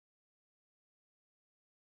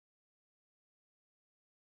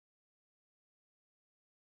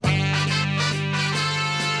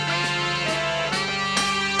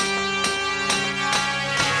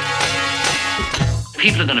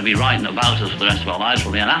People are going to be writing about us for the rest of our lives,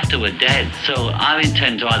 probably, and after we're dead. So I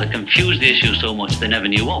intend to either confuse the issue so much they never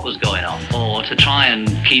knew what was going on, or to try and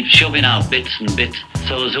keep shoving out bits and bits.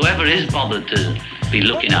 So as whoever is bothered to be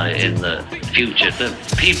looking at it in the future, the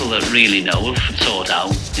people that really know have sought out,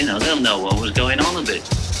 they'll know what was going on a bit.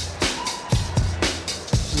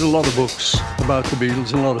 There's a lot of books about the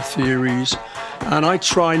Beatles and a lot of theories, and I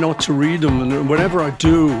try not to read them, and whenever I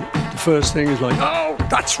do, the first thing is like, oh,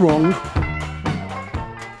 that's wrong.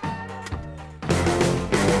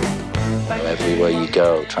 Everywhere you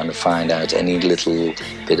go, trying to find out any little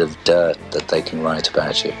bit of dirt that they can write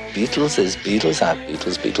about you. Beatles is Beatles are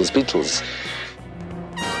Beatles, Beatles, Beatles.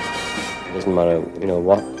 It doesn't matter,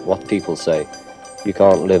 what people say. You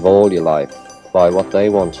can't live all your life by what they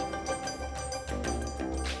want.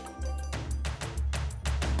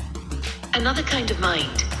 Another Kind of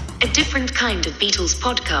Mind, a different kind of Beatles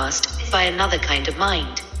podcast by another kind of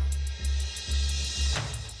mind.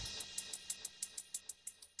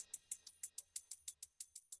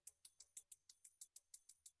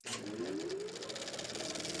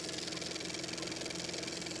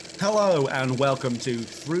 Hello and welcome to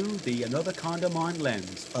Through the Another Kind of Mind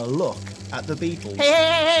lens, a look at the Beatles.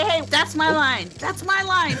 Hey, that's my line. That's my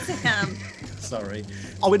line, Sam. Sorry.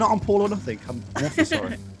 Are we not on Paul or Nothing? I'm awfully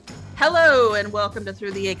sorry. Hello and welcome to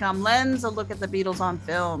Through the ACOM Lens, a look at the Beatles on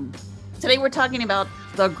film. Today we're talking about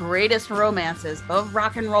the greatest romances of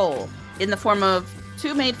rock and roll in the form of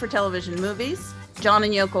two made-for-television movies, John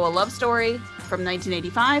and Yoko, A Love Story from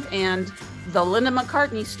 1985 and The Linda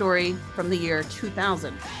McCartney Story from the year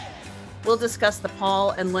 2000. We'll discuss the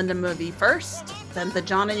Paul and Linda movie first, then the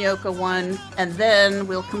John and Yoko one, and then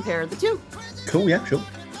we'll compare the two. Cool, yeah, sure.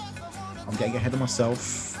 I'm getting ahead of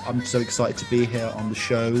myself. I'm so excited to be here on the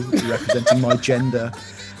show, representing my gender.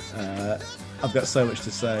 I've got so much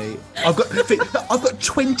to say. I've got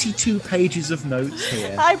 22 pages of notes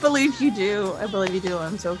here. I believe you do.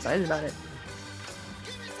 I'm so excited about it.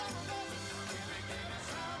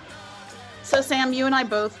 So, Sam, you and I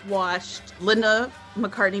both watched Linda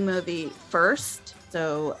McCartney movie first.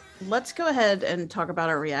 So let's go ahead and talk about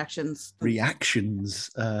our reactions. Reactions?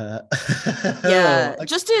 Yeah,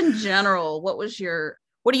 just in general, what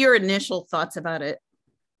are your initial thoughts about it?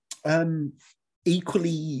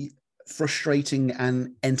 Equally frustrating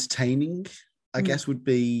and entertaining, I guess, would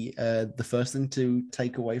be the first thing to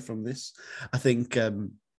take away from this. I think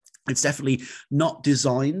it's definitely not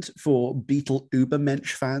designed for Beatle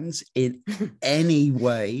Ubermensch fans in any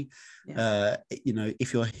way. Yeah.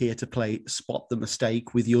 If you're here to play Spot the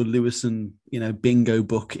Mistake with your Lewison, bingo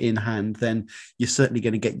book in hand, then you're certainly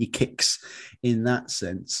going to get your kicks in that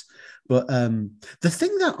sense. But the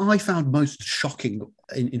thing that I found most shocking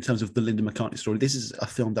in terms of the Linda McCartney story, this is a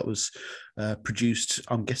film that was produced,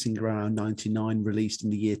 I'm guessing, around 99, released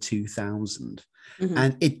in the year 2000. Mm-hmm.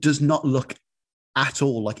 And it does not look at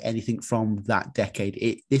all like anything from that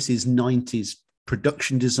decade. This is 90s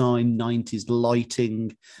production design, 90s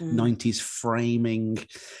lighting, 90s framing.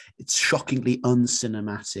 It's shockingly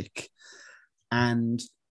uncinematic. And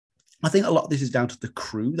I think a lot of this is down to the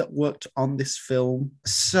crew that worked on this film.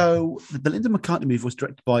 So the Linda McCartney movie was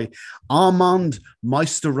directed by Armand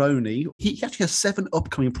Maestroni. He actually has 7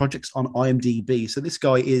 upcoming projects on IMDb. So this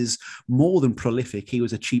guy is more than prolific. He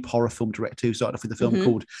was a cheap horror film director who started off with a film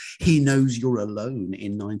called He Knows You're Alone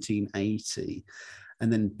in 1980.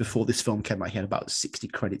 And then before this film came out, he had about 60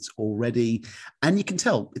 credits already. And you can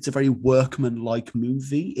tell it's a very workman-like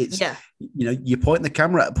movie. It's, you're pointing the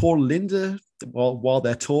camera at poor Linda while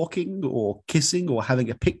they're talking or kissing or having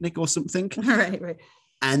a picnic or something. Right.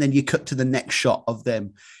 And then you cut to the next shot of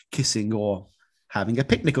them kissing or having a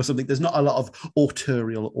picnic or something. There's not a lot of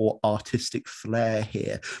autorial or artistic flair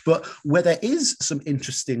here. But where there is some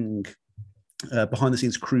interesting behind the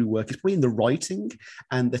scenes crew work is probably in the writing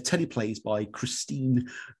and the teleplays by Christine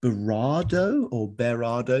Berardo.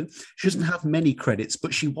 She doesn't have many credits,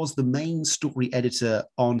 but she was the main story editor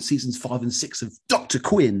on seasons 5 and 6 of Dr.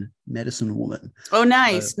 Quinn, Medicine Woman. Oh,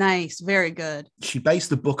 nice. Very good. She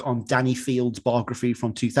based the book on Danny Field's biography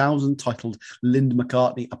from 2000 titled Linda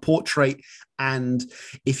McCartney, A Portrait. And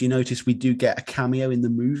if you notice, we do get a cameo in the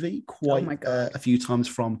movie quite a few times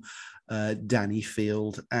from Danny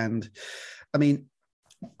Field. And I mean,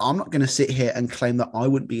 I'm not going to sit here and claim that I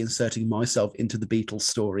wouldn't be inserting myself into the Beatles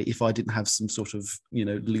story if I didn't have some sort of,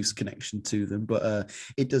 loose connection to them. But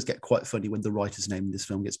it does get quite funny when the writer's name in this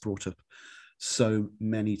film gets brought up so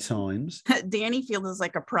many times. Danny Field is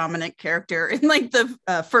like a prominent character in like the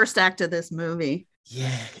first act of this movie.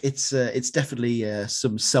 Yeah, it's definitely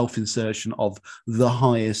some self-insertion of the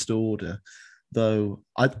highest order. though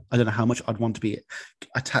I don't know how much I'd want to be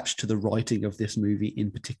attached to the writing of this movie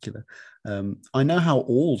in particular. I know how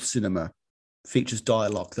all cinema features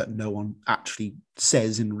dialogue that no one actually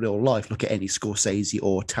says in real life. Look at any Scorsese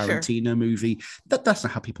or Tarantino movie. That's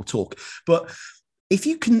not how people talk. But if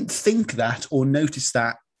you can think that or notice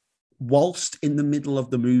that whilst in the middle of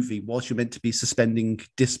the movie, whilst you're meant to be suspending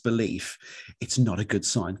disbelief, it's not a good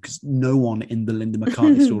sign, because no one in the Linda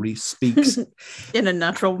McCartney story speaks in a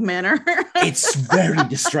natural manner. It's very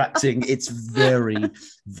distracting. It's very,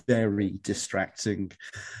 very distracting.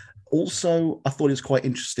 Also, I thought it was quite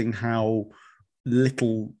interesting how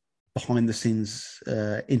little behind the scenes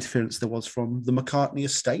interference there was from the McCartney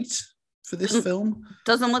estate for this film.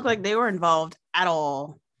 Doesn't look like they were involved at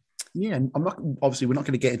all. Yeah, and we're not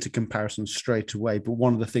going to get into comparisons straight away, but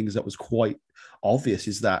one of the things that was quite obvious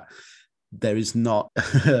is that there is not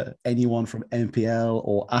anyone from MPL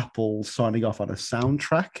or Apple signing off on a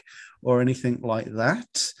soundtrack or anything like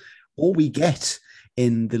that. All we get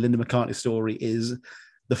in the Linda McCartney story is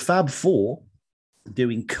the Fab Four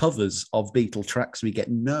doing covers of Beatle tracks. We get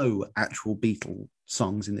no actual Beatle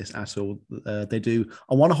songs in this at all. They do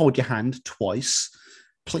I Want to Hold Your Hand twice,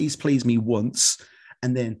 Please Please Me once,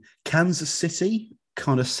 and then Kansas City,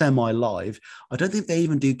 kind of semi-live. I don't think they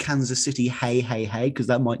even do Kansas City Hey Hey Hey, because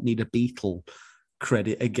that might need a Beatle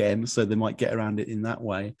credit again, so they might get around it in that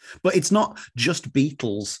way. But it's not just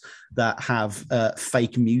Beatles that have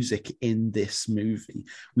fake music in this movie.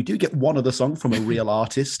 We do get one other song from a real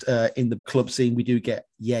artist in the club scene. We do get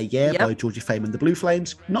Yeah Yeah by Georgie Fame and the Blue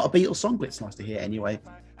Flames. Not a Beatles song, but it's nice to hear anyway.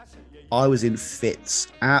 I was in fits,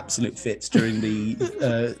 absolute fits, during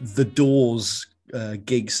the Doors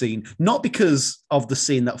gig scene, not because of the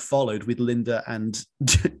scene that followed with Linda and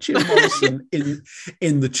Jim Morrison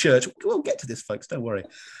in the church. We'll get to this, folks, don't worry.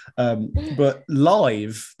 But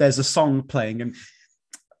live, there's a song playing, and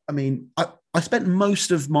I mean, I spent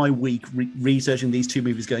most of my week researching these two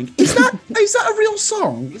movies, going, is that a real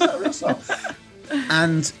song? Is that a real song?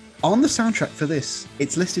 And on the soundtrack for this,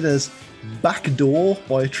 it's listed as Backdoor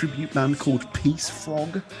by a tribute band called Peace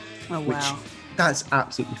Frog. Oh, wow. Which, that's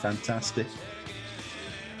absolutely fantastic.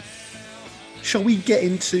 Shall we get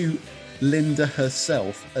into Linda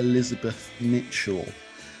herself, Elizabeth Mitchell?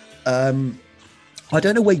 I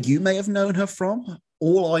don't know where you may have known her from.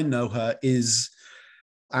 All I know her is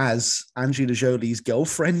as Angelina Jolie's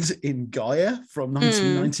girlfriend in Gaia from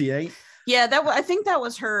 1998. Yeah, I think that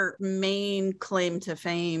was her main claim to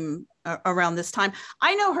fame around this time.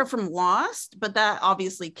 I know her from Lost, but that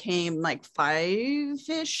obviously came like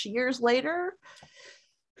 5-ish years later.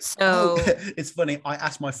 So it's funny. I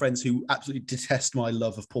asked my friends who absolutely detest my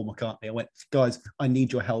love of Paul McCartney. I went, guys, I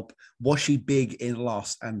need your help. Was she big in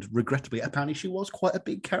Lost? And regrettably, apparently she was quite a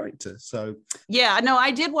big character. So yeah, no, I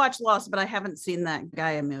did watch Lost, but I haven't seen that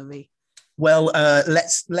Gaia movie. Well,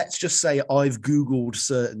 let's just say I've Googled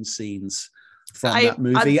certain scenes from that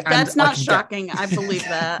movie. That's not shocking. I believe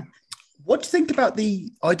that. What do you think about the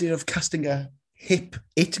idea of casting a hip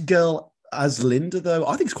it girl as Linda, though?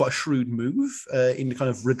 I think it's quite a shrewd move in kind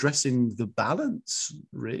of redressing the balance,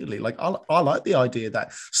 really. Like, I like the idea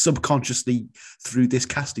that subconsciously through this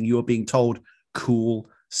casting, you are being told cool,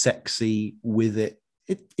 sexy with it.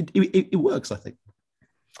 It works, I think.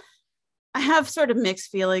 I have sort of mixed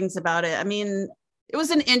feelings about it. I mean, it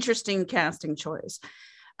was an interesting casting choice.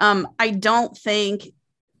 I don't think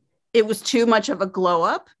it was too much of a glow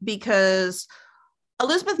up, because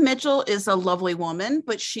Elizabeth Mitchell is a lovely woman,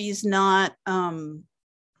 but she's not,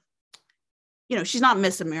 she's not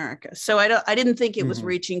Miss America. So I didn't think it was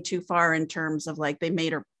reaching too far in terms of like they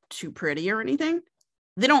made her too pretty or anything.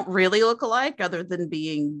 They don't really look alike, other than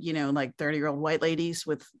being, like 30-year-old white ladies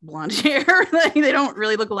with blonde hair. They don't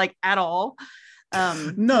really look alike at all.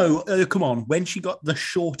 No, come on. When she got the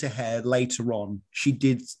shorter hair later on, she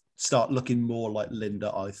did start looking more like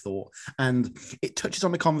Linda, I thought. And it touches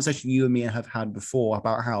on the conversation you and me have had before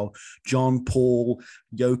about how John, Paul,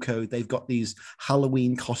 Yoko, they've got these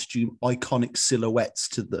Halloween costume iconic silhouettes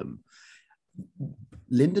to them.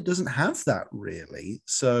 Linda doesn't have that, really.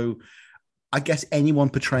 So I guess anyone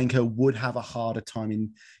portraying her would have a harder time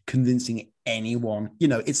in convincing anyone.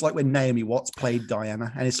 It's like when Naomi Watts played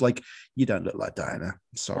Diana, and it's like, you don't look like Diana.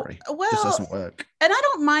 Sorry. Well, this doesn't work. And I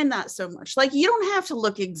don't mind that so much. Like, you don't have to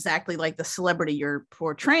look exactly like the celebrity you're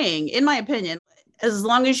portraying, in my opinion, as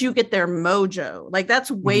long as you get their mojo. Like,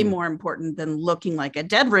 that's way more important than looking like a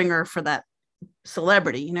dead ringer for that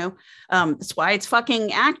celebrity. That's why it's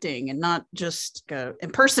fucking acting and not just an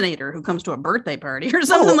impersonator who comes to a birthday party or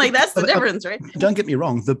something. Like, that's the difference, right? Don't get me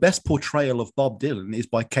wrong, the best portrayal of Bob Dylan is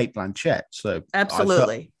by Cate Blanchett, so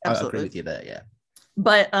absolutely I agree with you there. Yeah,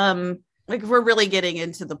 but like we're really getting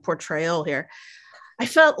into the portrayal here. I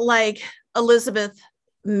felt like Elizabeth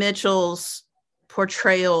Mitchell's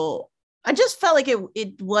portrayal, I just felt like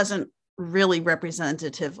it wasn't really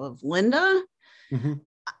representative of Linda. Mm-hmm.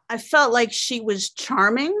 I felt like she was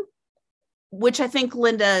charming, which I think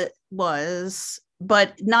Linda was,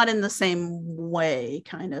 but not in the same way,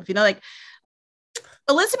 kind of, like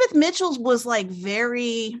Elizabeth Mitchell's was like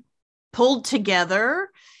very pulled together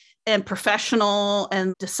and professional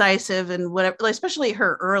and decisive and whatever, especially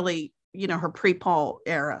her early, her pre-Paul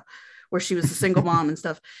era where she was a single mom and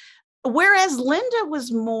stuff. Whereas Linda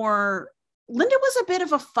was a bit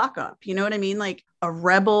of a fuck up, you know what I mean? Like a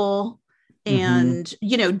rebel and,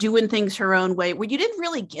 doing things her own way, where you didn't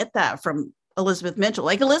really get that from Elizabeth Mitchell.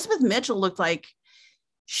 Like Elizabeth Mitchell looked like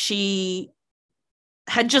she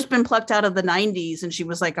had just been plucked out of the 90s and she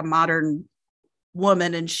was like a modern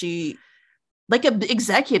woman, and she like an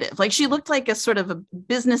executive, like she looked like a sort of a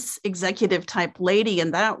business executive type lady.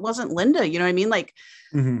 And that wasn't Linda. You know what I mean? Like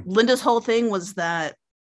Linda's whole thing was that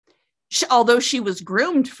although she was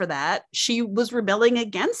groomed for that, she was rebelling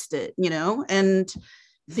against it, and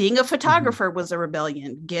being a photographer was a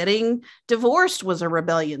rebellion. Getting divorced was a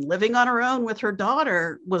rebellion. Living on her own with her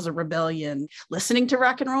daughter was a rebellion. Listening to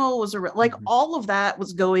rock and roll was all of that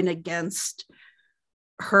was going against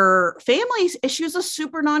her family's. She was a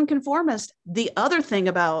super nonconformist. The other thing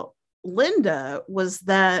about Linda was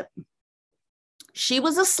that she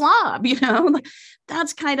was a slob,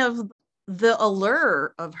 that's kind of the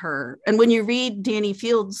allure of her. And when you read Danny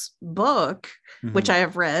Field's book, which I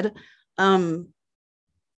have read,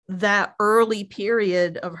 that early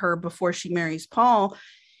period of her before she marries Paul,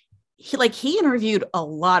 he interviewed a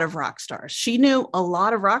lot of rock stars. She knew a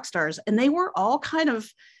lot of rock stars, and they were all kind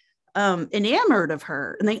of enamored of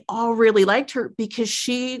her, and they all really liked her because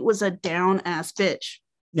she was a down ass bitch.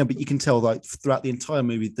 Yeah, but you can tell that throughout the entire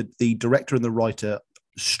movie, the director and the writer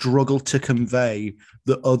struggle to convey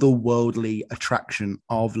the otherworldly attraction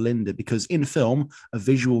of Linda, because in film, a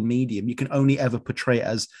visual medium, you can only ever portray it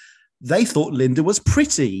as they thought Linda was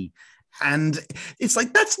pretty. And it's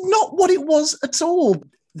like, that's not what it was at all.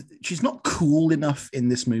 She's not cool enough in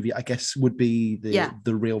this movie, I guess would be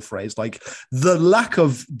the real phrase. Like the lack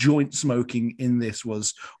of joint smoking in this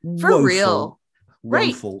was for woeful, real.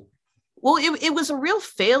 woeful. Right. Well, it was a real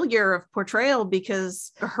failure of portrayal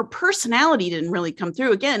because her personality didn't really come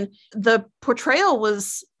through. Again, the portrayal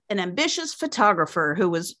was an ambitious photographer who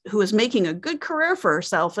was making a good career for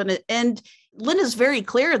herself. And Linda's very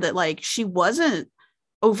clear that like she wasn't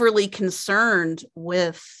overly concerned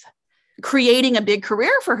with creating a big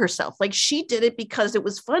career for herself. Like she did it because it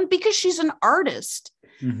was fun, because she's an artist.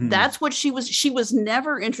 That's what she was. She was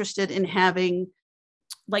never interested in having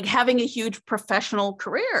a huge professional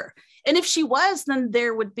career. And if she was, then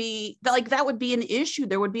there would be that would be an issue.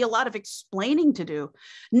 There would be a lot of explaining to do,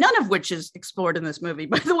 none of which is explored in this movie,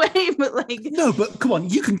 by the way. But come on,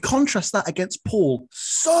 you can contrast that against Paul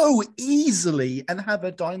so easily and have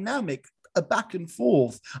a dynamic, a back and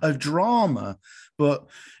forth, a drama. But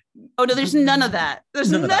oh no, there's none of that. There's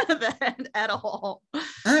none of that at all.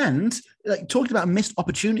 And talking about missed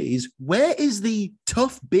opportunities, where is the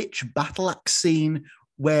tough bitch battle axe scene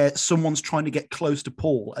where someone's trying to get close to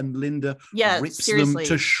Paul and Linda rips them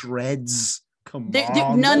to shreds? Come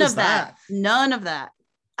on. None of that. None of that.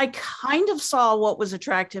 I kind of saw what was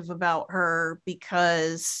attractive about her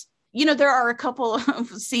because, there are a couple of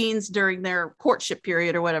scenes during their courtship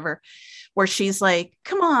period or whatever, where she's like,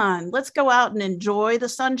 come on, let's go out and enjoy the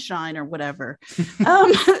sunshine or whatever.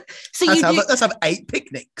 Let's have 8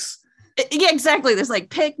 picnics. Yeah, exactly. There's like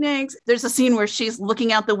picnics. There's a scene where she's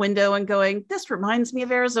looking out the window and going, this reminds me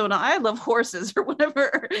of Arizona. I love horses or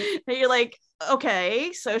whatever. And you're like,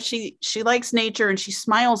 okay. So she likes nature and she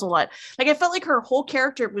smiles a lot. Like I felt like her whole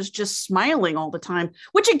character was just smiling all the time,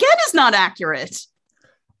 which again is not accurate.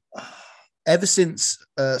 Ever since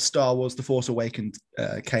Star Wars The Force Awakens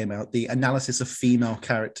came out, the analysis of female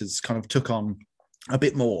characters kind of took on a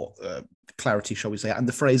bit more clarity, shall we say, and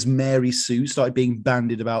the phrase Mary Sue started being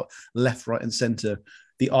bandied about left, right, and center.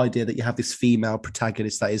 The idea that you have this female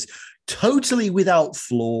protagonist that is totally without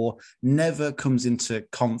flaw, never comes into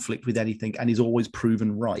conflict with anything, and is always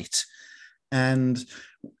proven right. And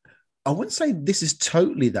I wouldn't say this is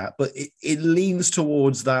totally that, but it leans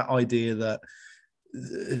towards that idea that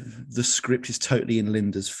the script is totally in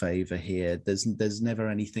Linda's favor here. There's never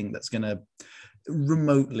anything that's going to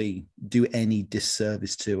remotely do any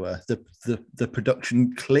disservice to her. The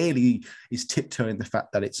production clearly is tiptoeing the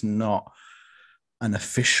fact that it's not an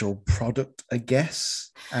official product, I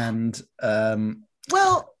guess. And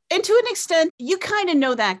And to an extent, you kind of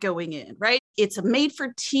know that going in, right? It's a made for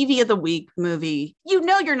TV of the week movie. You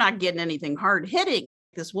know, you're not getting anything hard hitting.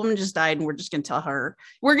 This woman just died and we're just going to tell her,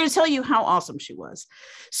 we're going to tell you how awesome she was.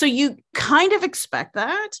 So you kind of expect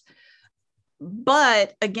that.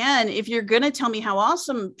 But again, if you're going to tell me how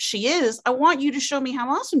awesome she is, I want you to show me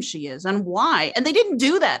how awesome she is and why. And they didn't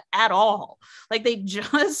do that at all. Like they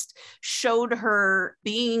just showed her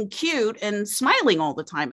being cute and smiling all the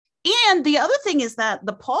time. And the other thing is that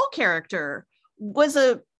the Paul character was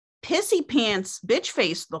a pissy pants bitch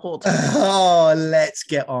face the whole time. Oh, let's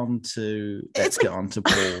get on to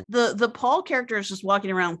Paul. The Paul character is just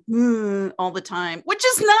walking around all the time, which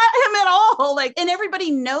is not him at all. Like, and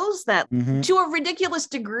everybody knows that to a ridiculous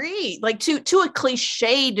degree, like to a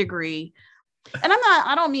cliche degree. And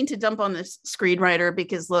I don't mean to dump on this screenwriter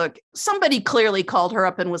because look, somebody clearly called her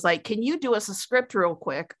up and was like, can you do us a script real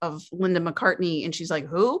quick of Linda McCartney? And she's like,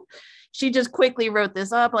 who? She just quickly wrote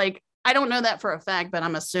this up. Like, I don't know that for a fact, but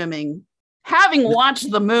I'm assuming, having watched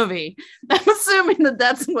the movie, I'm assuming that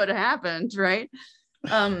that's what happened, right?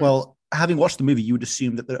 Well, having watched the movie, you would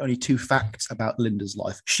assume that there are only two facts about Linda's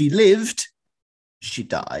life. She lived, she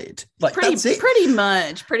died. Like, that's it. Pretty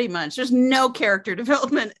much. There's no character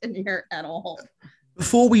development in here at all.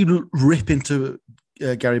 Before we rip into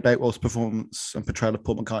Gary Bakewell's performance and portrayal of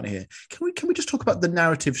Paul McCartney here, can we just talk about the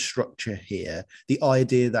narrative structure here? The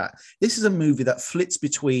idea that this is a movie that flits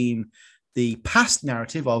between the past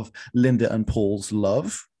narrative of Linda and Paul's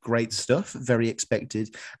love, great stuff, very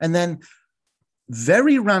expected, and then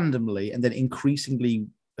very randomly and then increasingly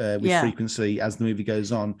with frequency as the movie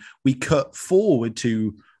goes on, we cut forward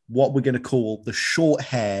to what we're going to call the short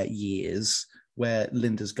hair years, where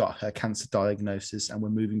Linda's got her cancer diagnosis and we're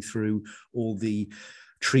moving through all the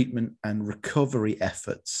treatment and recovery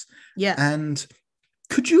efforts. Yeah. And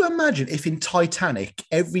could you imagine if in Titanic,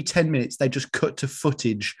 every 10 minutes, they just cut to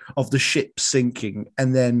footage of the ship sinking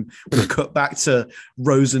and then we cut back to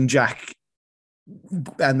Rose and Jack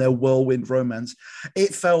and their whirlwind romance?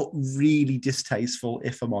 It felt really distasteful,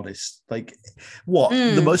 if I'm honest. Like,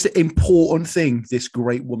 the most important thing this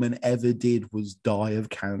great woman ever did was die of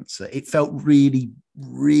cancer. It felt really,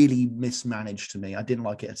 really mismanaged to me. I didn't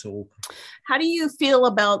like it at all. How do you feel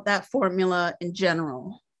about that formula in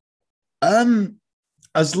general?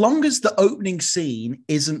 As long as the opening scene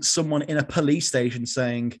isn't someone in a police station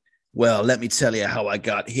saying, well, let me tell you how I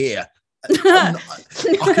got here.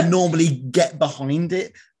 I can normally get behind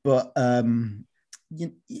it, but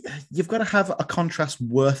you've got to have a contrast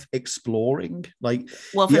worth exploring. Like,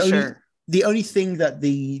 well, for sure. The only thing that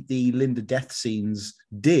the Linda death scenes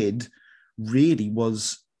did really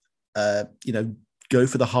was, go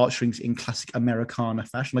for the heartstrings in classic Americana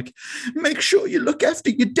fashion. Like, make sure you look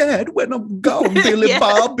after your dad when I'm gone, Billy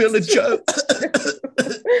Bob, Billy Joe.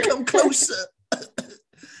 Come closer.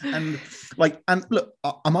 And look,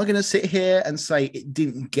 am I going to sit here and say it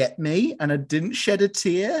didn't get me and I didn't shed a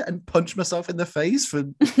tear and punch myself in the face for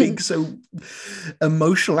being so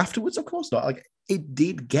emotional afterwards? Of course not. Like, it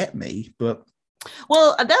did get me, but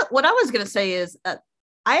well, what I was going to say is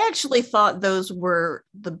I actually thought those were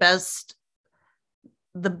the best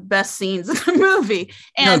scenes of the movie.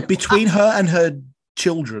 And between her and her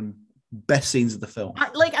children, best scenes of the film.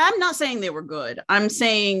 I'm not saying they were good. I'm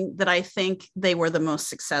saying that I think they were the most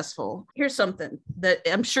successful. Here's something that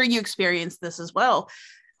I'm sure you experienced this as well.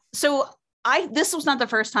 So this was not the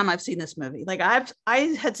first time I've seen this movie. Like, I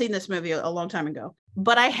had seen this movie a long time ago,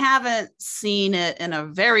 but I haven't seen it in a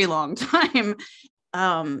very long time.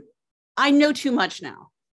 I know too much now.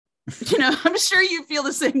 I'm sure you feel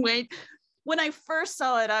the same way. When I first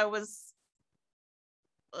saw it, I was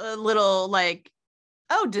a little like,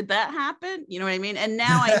 oh, did that happen? You know what I mean? And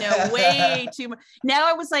now I know way too much. Now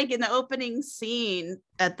I was like in the opening scene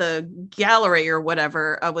at the gallery or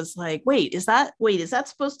whatever. I was like, wait, is that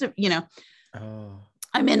supposed to,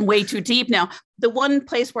 I'm in way too deep now. The one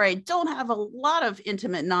place where I don't have a lot of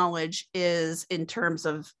intimate knowledge is in terms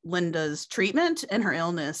of Linda's treatment and her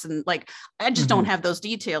illness. And like, I just don't have those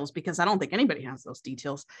details because I don't think anybody has those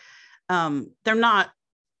details. They're not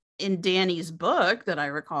in Danny's book that I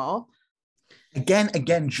recall.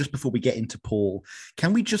 Again, just before we get into Paul,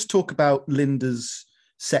 can we just talk about Linda's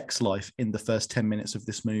sex life in the first 10 minutes of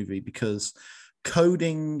this movie? Because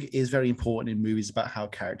coding is very important in movies about how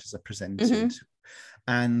characters are presented.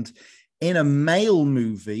 And in a male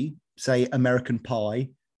movie, say American Pie,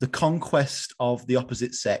 the conquest of the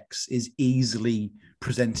opposite sex is easily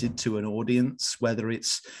presented to an audience, whether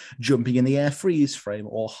it's jumping in the air freeze frame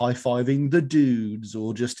or high-fiving the dudes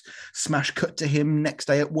or just smash cut to him next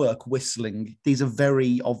day at work whistling. These are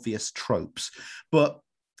very obvious tropes, but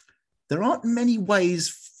there aren't many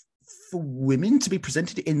ways for women to be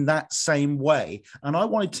presented in that same way. And I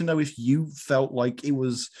wanted to know if you felt like it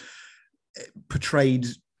was portrayed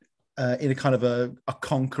in a kind of a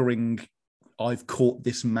conquering, I've caught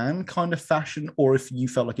this man kind of fashion, or if you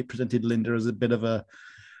felt like it presented Linda as a bit of a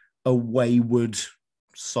wayward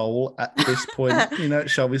soul at this point,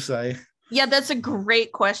 shall we say? Yeah, that's a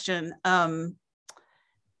great question. And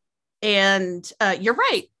you're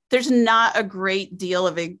right. There's not a great deal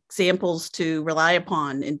of examples to rely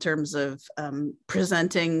upon in terms of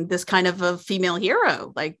presenting this kind of a female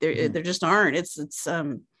hero. Like there just aren't. It's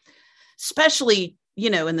especially,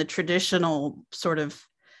 in the traditional sort of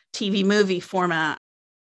TV movie format.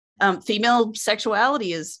 Female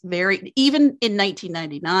sexuality is even in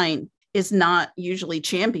 1999, is not usually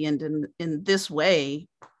championed in this way.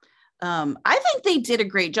 I think they did a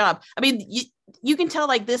great job. I mean, you can tell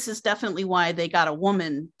like this is definitely why they got a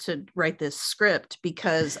woman to write this script,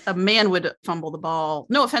 because a man would fumble the ball.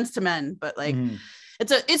 No offense to men, but like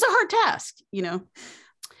it's a hard task,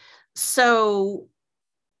 So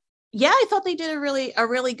yeah, I thought they did a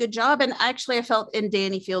really good job. And actually I felt in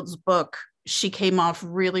Danny Field's book, she came off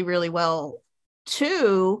really, really well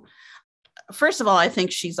too. First of all, I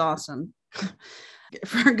think she's awesome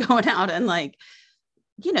for going out and like,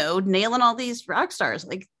 nailing all these rock stars.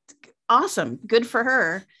 Like, awesome, good for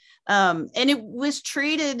her. And it was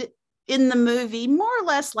treated in the movie more or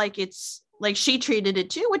less like it's like she treated it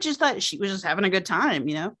too, which is that she was just having a good time,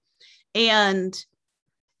 And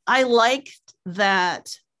I liked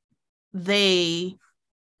that they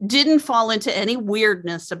didn't fall into any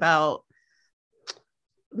weirdness about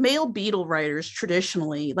male Beatle writers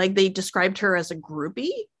traditionally. Like they described her as a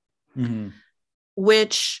groupie,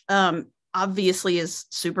 which obviously is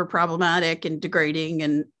super problematic and degrading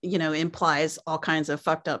and, implies all kinds of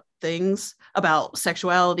fucked up things about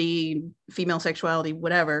sexuality, female sexuality,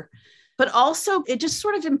 whatever. But also it just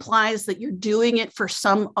sort of implies that you're doing it for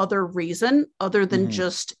some other reason other than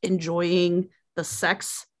just enjoying the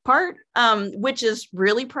sex part, which is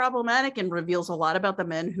really problematic and reveals a lot about the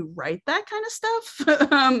men who write that kind of stuff.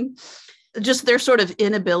 Just their sort of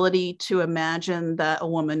inability to imagine that a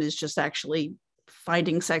woman is just actually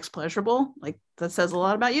finding sex pleasurable. Like that says a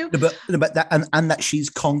lot about you. But that and that she's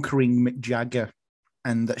conquering Mick Jagger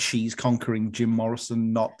and that she's conquering Jim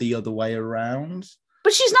Morrison, not the other way around.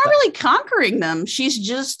 But she's not really conquering them.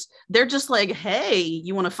 They're just like, hey,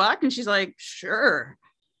 you want to fuck? And she's like, sure.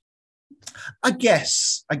 I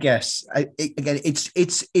guess. Again,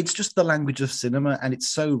 it's just the language of cinema, and it's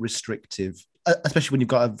so restrictive, especially when you've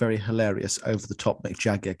got a very hilarious, over the top Mick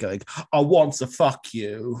Jagger going, "I want to fuck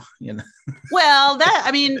you," Well,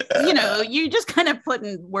 you just kind of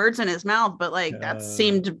putting words in his mouth, but like that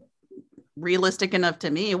seemed realistic enough to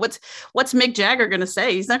me. What's Mick Jagger going to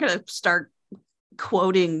say? He's not going to start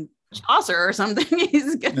quoting Chaucer or something.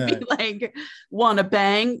 He's going to be like, "Wanna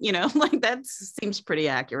bang?" Like that seems pretty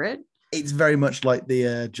accurate. It's very much like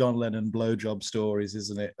the John Lennon blowjob stories,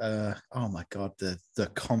 isn't it? Oh my God, the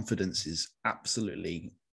confidence is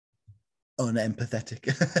absolutely unempathetic.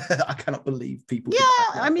 I cannot believe people.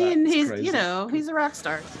 Yeah, I mean, he's crazy. He's a rock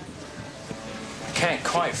star. I can't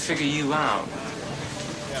quite figure you out.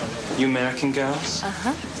 You American girls?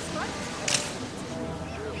 Uh-huh.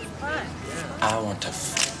 I want to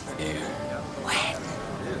you. When?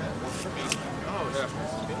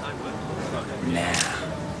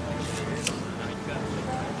 Now.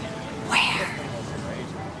 Where?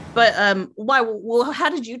 But why? Well, how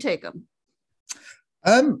did you take them?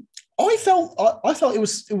 I felt it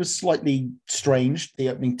was slightly strange, the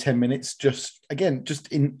opening 10 minutes, just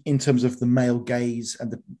in terms of the male gaze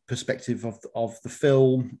and the perspective of the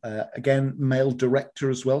film. Again, male director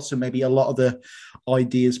as well, so maybe a lot of the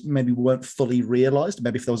ideas maybe weren't fully realized.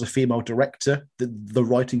 Maybe if there was a female director, the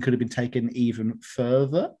writing could have been taken even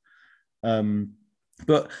further.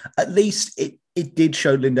 But at least it did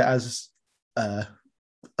show Linda as a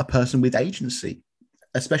person with agency,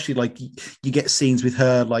 especially like you get scenes with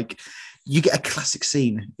her, like you get a classic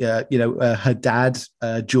scene, her dad,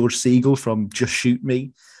 George Segal from Just Shoot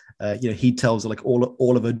Me. He tells her like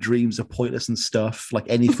all of her dreams are pointless and stuff, like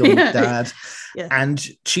any film with dad. Yeah. And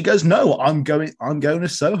she goes, "No, I'm going to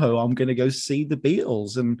Soho. I'm going to go see the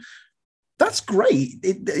Beatles." And that's great.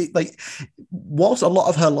 It like, whilst a lot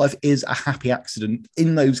of her life is a happy accident,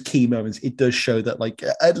 in those key moments, it does show that like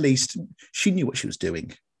at least she knew what she was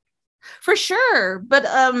doing. For sure, but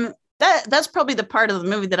that's probably the part of the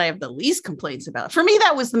movie that I have the least complaints about. For me,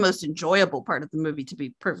 that was the most enjoyable part of the movie, to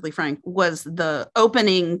be perfectly frank, was the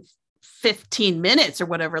opening 15 minutes or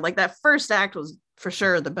whatever. Like that first act was for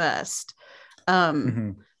sure the best.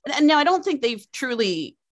 And now I don't think they've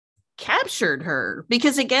truly captured her,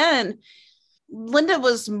 because again, Linda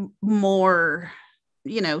was more,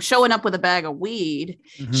 showing up with a bag of weed.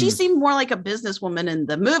 She seemed more like a businesswoman in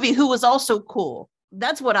the movie who was also cool.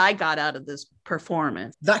 That's what I got out of this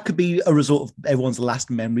performance. That could be a result of everyone's last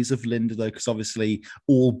memories of Linda, though, because obviously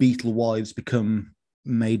all Beatle wives become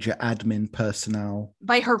major admin personnel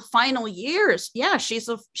by her final years. Yeah, she's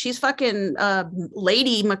fucking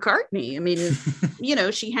Lady McCartney. I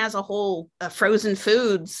mean, she has a whole frozen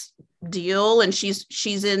foods deal, and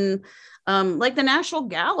she's in like the National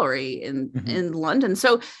Gallery in London.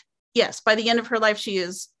 So yes, by the end of her life, she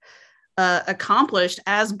is accomplished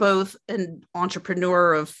as both an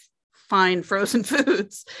entrepreneur of fine frozen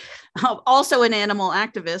foods, also an animal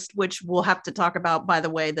activist, which we'll have to talk about, by the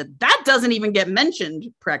way, that doesn't even get mentioned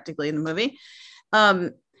practically in the movie,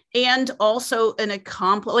 and also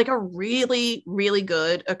a really, really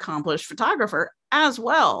good accomplished photographer as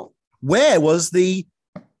well. Where was the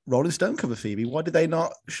Rolling Stone cover, Phoebe? Why did they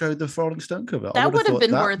not show the Rolling Stone cover? That would have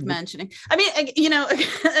been worth mentioning. I mean,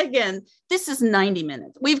 again, this is 90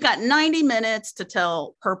 minutes. We've got 90 minutes to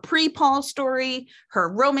tell her pre-Paul story, her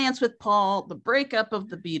romance with Paul, the breakup of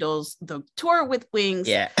the Beatles, the tour with Wings.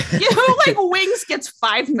 Yeah. Wings gets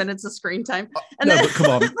 5 minutes of screen time. But come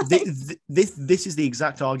on. This is the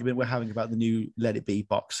exact argument we're having about the new Let It Be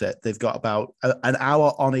box set. They've got about an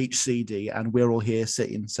hour on each CD, and we're all here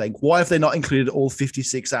sitting saying, why have they not included all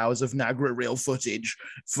 56 hours of Niagara reel footage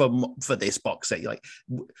for this box set? Like,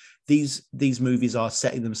 these movies are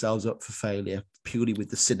setting themselves up for failure purely with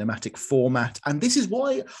the cinematic format, and this is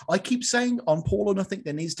why I keep saying on Paul or Nothing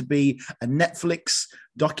there needs to be a Netflix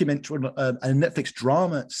documentary, a Netflix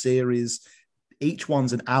drama series. Each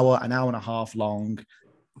one's an hour and a half long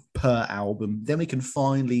per album. Then we can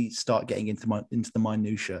finally start getting into the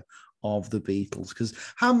minutia of the Beatles, because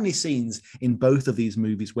how many scenes in both of these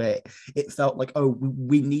movies where it felt like, oh,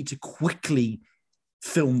 we need to quickly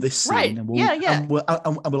film this scene, right. And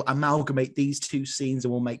we'll amalgamate these two scenes,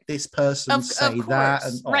 and we'll make this person say that.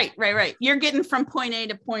 And, right. You're getting from point A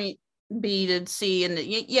to point B to C, and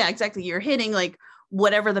yeah, exactly. You're hitting like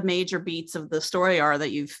whatever the major beats of the story are that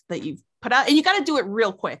you've put out, and you got to do it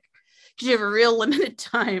real quick because you have a real limited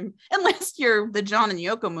time, unless you're the John and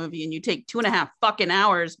Yoko movie and you take 2.5 fucking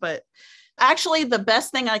hours. But actually, the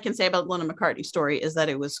best thing I can say about Lennon McCartney story is that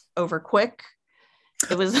it was over quick.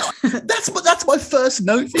 It was that's my first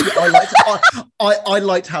note. I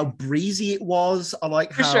liked how breezy it was. I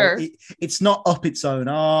like how it's not up its own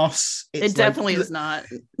arse. It definitely is not.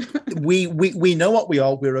 we know what we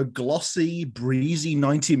are. We're a glossy, breezy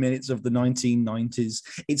 90 minutes of the 1990s.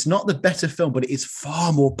 It's not the better film, but it is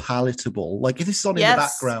far more palatable. Like, if this is on in the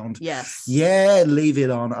background, leave it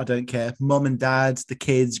on. I don't care. Mum and dad, the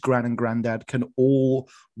kids, gran and granddad can all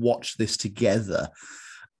watch this together.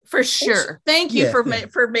 For sure. Thank you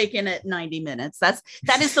for making it 90 minutes. That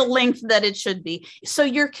is the length that it should be. So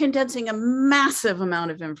you're condensing a massive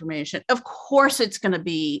amount of information. Of course, it's going to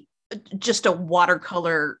be just a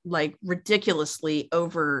watercolor, like ridiculously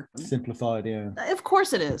over simplified. Yeah, of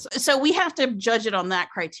course it is. So we have to judge it on that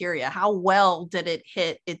criteria. How well did it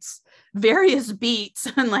hit its various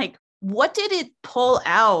beats, and like, what did it pull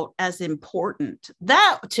out as important?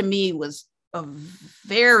 That to me was a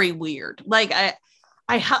very weird. Like,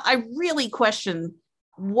 I really question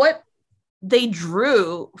what they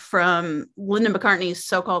drew from Linda McCartney's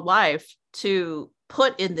so-called life to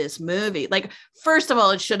put in this movie. Like, first of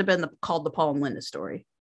all, it should have been called the Paul and Linda story.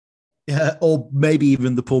 Yeah, or maybe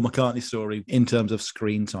even the Paul McCartney story in terms of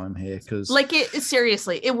screen time here, because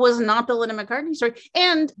seriously, it was not the Linda McCartney story,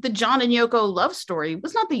 and the John and Yoko love story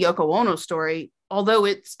was not the Yoko Ono story, although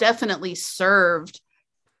it's definitely served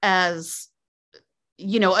as,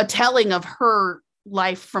 a telling of her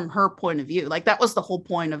life from her point of view. Like, that was the whole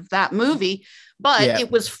point of that movie, but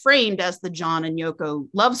it was framed as the John and Yoko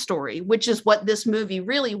love story, which is what this movie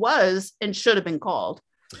really was and should have been called.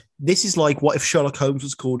 This is like, what if Sherlock Holmes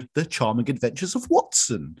was called The Charming Adventures of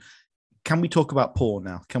Watson? Can we talk about Paul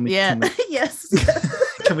now? Can we? Yes.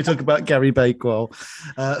 Can we talk about Gary Bakewell?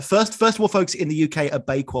 First of all, folks, in the UK, a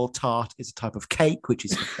Bakewell tart is a type of cake, which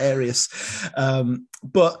is hilarious.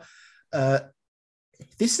 But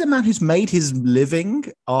this is a man who's made his living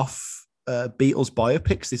off Beatles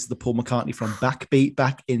biopics. This is the Paul McCartney from Backbeat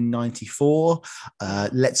back in '94.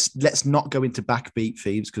 Let's not go into Backbeat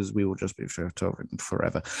thieves, because we will just be talking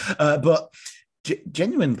forever. But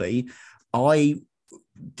genuinely, I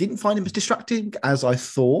didn't find him as distracting as I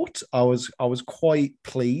thought. I was quite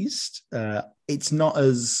pleased. It's not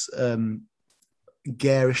as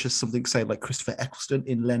garish as something, say, like Christopher Eccleston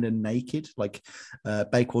in Lennon Naked. Like,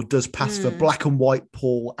 Bakewell does pass for black and white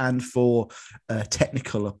Paul and for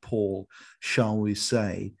Technicolor Paul, shall we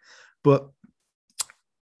say. But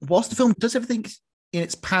whilst the film does everything in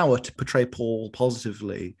its power to portray Paul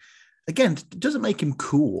positively, again, it doesn't make him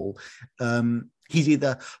cool. He's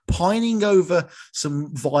either pining over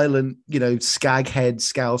some violent, skaghead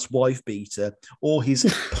scouse wife beater, or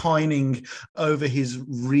he's pining over his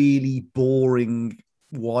really boring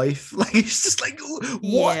wife. Like, it's just like,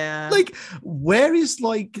 what? Yeah. Like, where is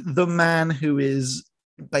like the man who is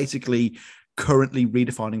basically currently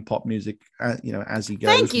redefining pop music, as he goes?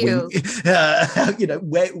 Thank you.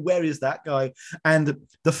 Where is that guy? And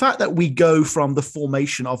the fact that we go from the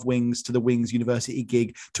formation of Wings to the Wings University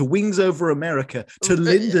gig to Wings Over America to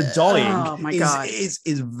Linda dying is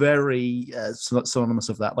very synonymous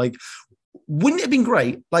of that. Like, wouldn't it have been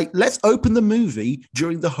great? Like, let's open the movie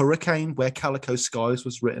during the hurricane where Calico Skies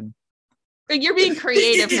was written. You're being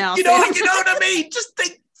creative now. You know what I mean? Just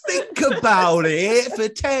think about it for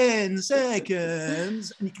 10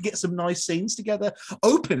 seconds and you can get some nice scenes together.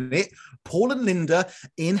 Open it, Paul and Linda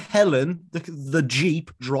in Helen, the Jeep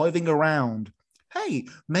driving around. Hey,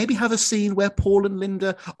 maybe have a scene where Paul and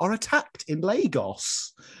Linda are attacked in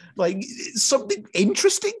Lagos. Like, something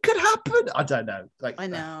interesting could happen. I don't know. Like, I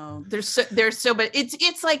know there's so, but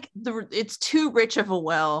it's like it's too rich of a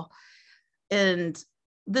well, and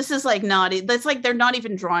this is like that's like they're not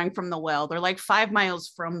even drawing from the well. They're like 5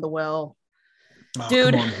 miles from the well. Oh,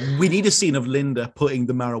 dude, come on. We need a scene of Linda putting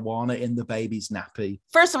the marijuana in the baby's nappy.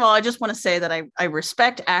 First of all, I just want to say that I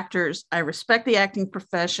respect actors. I respect the acting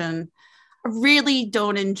profession. I really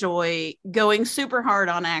don't enjoy going super hard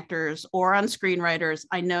on actors or on screenwriters.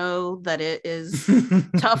 I know that it is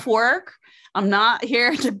tough work. I'm not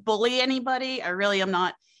here to bully anybody. I really am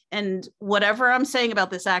not. And whatever I'm saying about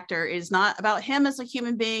this actor is not about him as a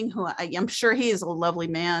human being, who I'm sure he is a lovely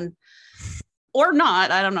man or not.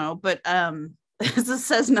 I don't know. But this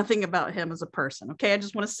says nothing about him as a person. Okay. I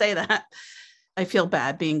just want to say that. I feel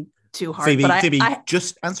bad being too hard. Phoebe,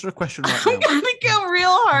 just answer a question right now. I'm going to go real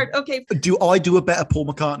hard. Okay. Do I do a better Paul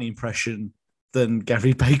McCartney impression than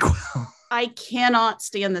Gary Bakewell? I cannot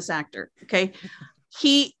stand this actor. Okay.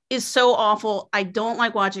 He is so awful. I don't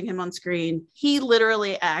like watching him on screen. He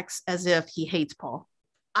literally acts as if he hates Paul.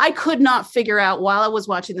 I could not figure out while I was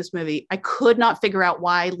watching this movie, I could not figure out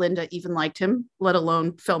why Linda even liked him, let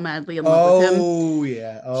alone fell madly in love with him. Oh,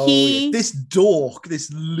 yeah. This dork, this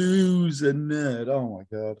loser nerd. Oh, my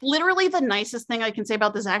God. Literally the nicest thing I can say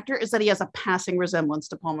about this actor is that he has a passing resemblance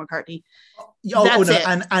to Paul McCartney. That's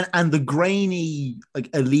it. And the grainy,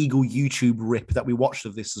 like, illegal YouTube rip that we watched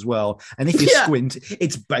of this as well. And if you squint,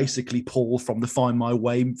 it's basically Paul from the Find My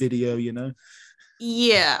Way video,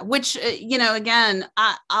 Yeah, which, again,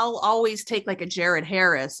 I'll always take like a Jared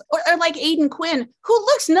Harris or like Aidan Quinn, who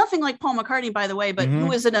looks nothing like Paul McCartney, by the way, but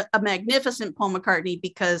who is a magnificent Paul McCartney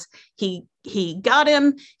because he got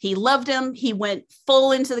him, he loved him, he went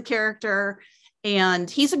full into the character, and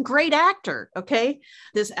he's a great actor, okay?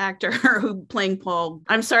 This actor who playing Paul,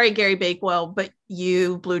 I'm sorry, Gary Bakewell, but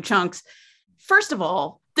you blew chunks. First of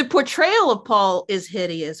all, the portrayal of Paul is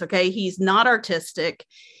hideous, okay? He's not artistic.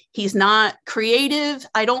 He's not creative.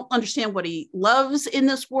 I don't understand what he loves in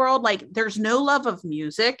this world. Like, there's no love of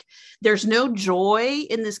music. There's no joy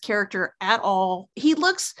in this character at all. He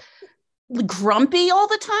looks grumpy all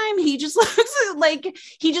the time. He just looks like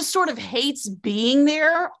he just sort of hates being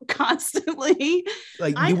there constantly.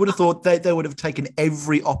 Like, you would have thought they would have taken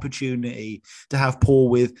every opportunity to have Paul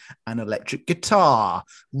with an electric guitar,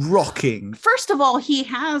 rocking. First of all, he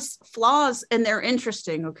has flaws and they're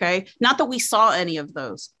interesting, okay? Not that we saw any of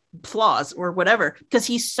those flaws or whatever, because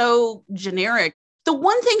he's so generic. The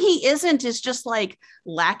one thing he isn't is just like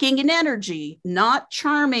lacking in energy, not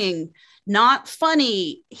charming, not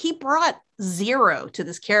funny. He brought zero to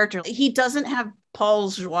this character. He doesn't have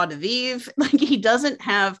Paul's joie de vivre. Like, he doesn't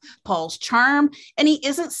have Paul's charm, and he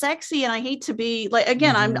isn't sexy. And I hate to be like,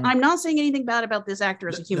 again, I'm not saying anything bad about this actor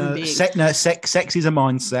as a human being. Sex is a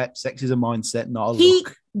mindset. Sex is a mindset, not a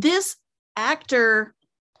look. This actor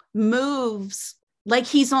moves like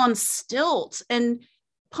he's on stilts, and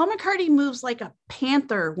Paul McCartney moves like a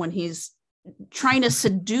panther when he's trying to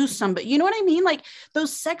seduce somebody. You know what I mean? Like,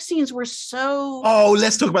 those sex scenes were so... Oh,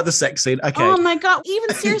 let's talk about the sex scene. Okay. Oh my God.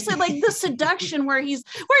 Even seriously, like the seduction where he's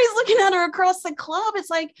looking at her across the club. It's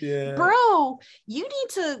like, bro, you need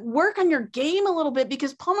to work on your game a little bit,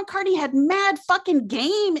 because Paul McCartney had mad fucking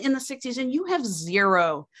game in the 60s and you have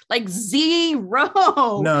zero. Like,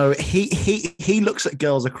 zero. No, he looks at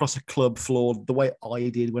girls across a club floor the way I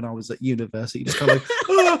did when I was at university. Just kind of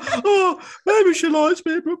like, maybe she likes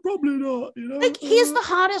me, but probably not. what? You know? Like, he's the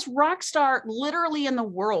hottest rock star literally in the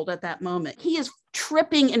world at that moment. He is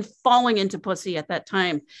tripping and falling into pussy at that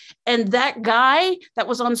time. And that guy that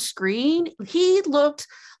was on screen, he looked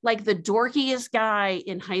like the dorkiest guy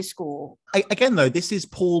in high school. Again, though, this is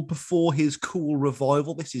Paul before his cool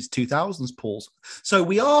revival. This is 2000s Paul's. So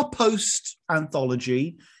we are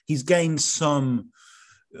post-anthology. He's gained some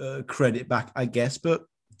credit back, I guess, but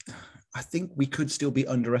I think we could still be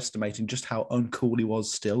underestimating just how uncool he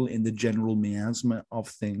was still in the general miasma of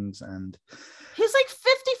things. And he's like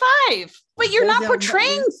 55, but you're not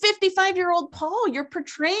portraying 55-year-old Paul. You're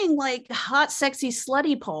portraying like hot, sexy,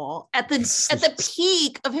 slutty Paul at the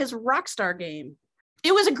peak of his rock star game.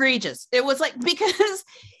 It was egregious. It was like, because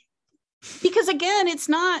again, it's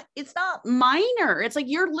not minor. It's like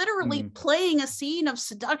you're literally playing a scene of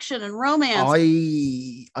seduction and romance.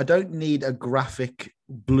 I don't need a graphic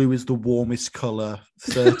blue is the warmest color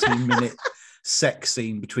 13-minute sex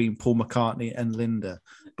scene between Paul McCartney and Linda,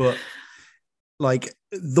 but like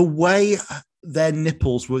the way their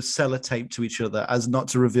nipples were sellotaped to each other as not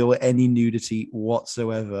to reveal any nudity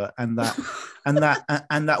whatsoever, and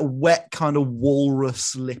that wet kind of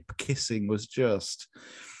walrus lip kissing was just,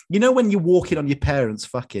 you know, when you're walking on your parents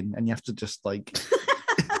fucking and you have to just like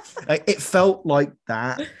it felt like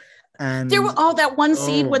that. And there were that one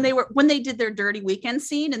scene when they did their dirty weekend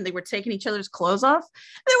scene and they were taking each other's clothes off.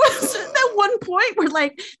 There was that one point where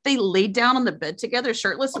like they laid down on the bed together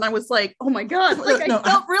shirtless, and I was like, oh my god, like I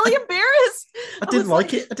felt really embarrassed. I didn't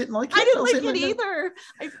like it. I didn't like it either.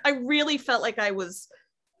 I really felt like I was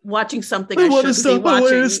watching something I shouldn't be watching. I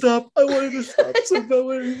wanted to stop. I wanted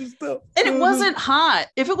to stop. And it wasn't hot.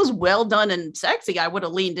 If it was well done and sexy, I would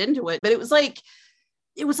have leaned into it. But it was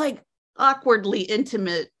like awkwardly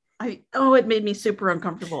intimate. It made me super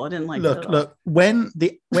uncomfortable. I didn't like it. Look, when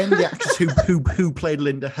the actress who played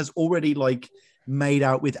Linda has already like made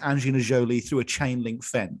out with Angelina Jolie through a chain link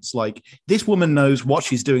fence, like this woman knows what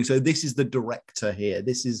she's doing. So this is the director here.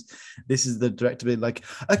 This is the director being like,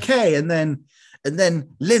 okay, and then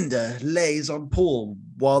Linda lays on Paul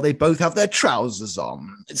while they both have their trousers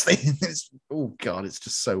on. It's oh god, it's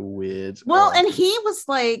just so weird. Well, and he was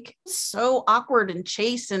like so awkward and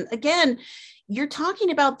chaste, and again, you're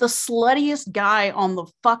talking about the sluttiest guy on the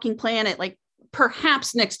fucking planet, like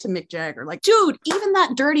perhaps next to Mick Jagger. Like, dude, even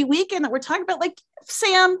that dirty weekend that we're talking about, like,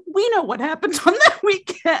 Sam, we know what happened on that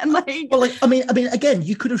weekend. Like, well, like, I mean, again,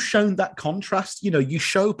 you could have shown that contrast. You know, you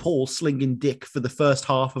show Paul slinging dick for the first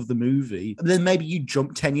half of the movie, and then maybe you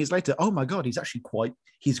jump 10 years later. Oh my god,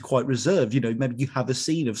 he's quite reserved. You know, maybe you have a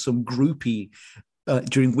scene of some groupie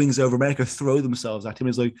during Wings Over America throw themselves at him.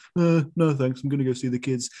 He's like, no thanks, I'm gonna go see the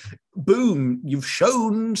kids. Boom, you've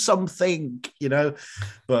shown something, you know.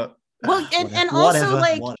 But well, and also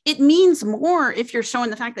like it means more if you're showing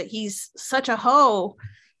the fact that he's such a hoe.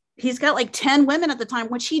 He's got like 10 women at the time,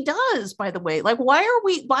 which he does, by the way. Like,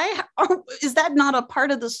 is that not a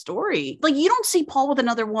part of the story? Like, you don't see Paul with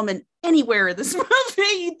another woman anywhere in this movie.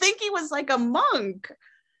 You'd think he was like a monk.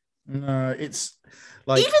 No, it's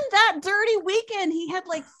like, even that dirty weekend, he had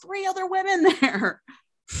like 3 other women there.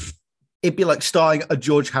 It'd be like starring a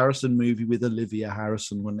George Harrison movie with Olivia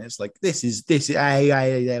Harrison when it's like, this is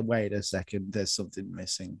hey, wait a second, there's something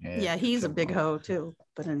missing here. Yeah, he's a big hoe too.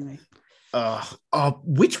 But anyway.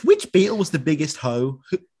 Which Beatle was the biggest hoe?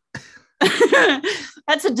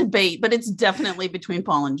 That's a debate, but it's definitely between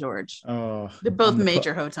Paul and George. They're both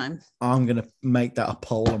major hoe time. I'm gonna make that a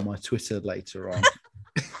poll on my Twitter later on.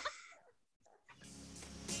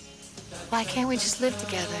 Why can't we just live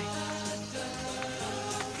together?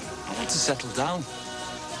 I want to settle down.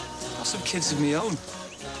 Have some kids of my own.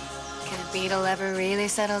 Can a Beatle ever really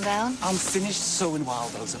settle down? I'm finished sowing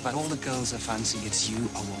wild oats about all the girls I fancy. It's you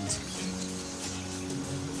I want.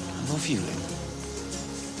 I love you, Lynn.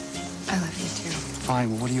 I love you too.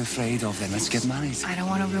 Fine, well, what are you afraid of then? Let's get married. I don't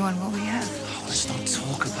want to ruin what we have. Oh, let's not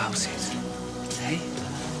talk about it. Hey?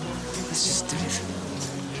 Let's just do it.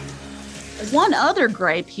 One other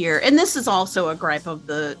gripe here, and this is also a gripe of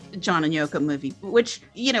the John and Yoko movie, which,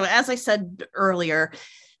 you know, as I said earlier,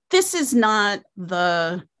 this is not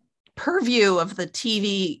the purview of the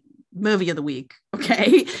TV movie of the week,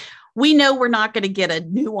 okay? We know we're not going to get a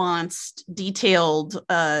nuanced, detailed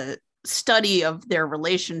study of their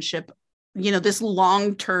relationship, you know, this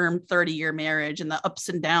long-term 30-year marriage and the ups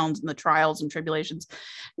and downs and the trials and tribulations.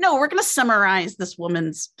 No, we're going to summarize this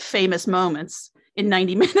woman's famous moments in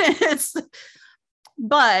 90 minutes.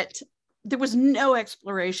 But there was no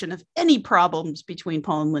exploration of any problems between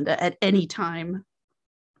Paul and Linda at any time.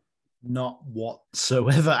 Not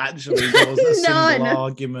whatsoever, actually. There was a single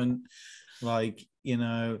argument. Like, you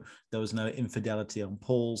know, there was no infidelity on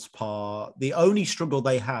Paul's part. The only struggle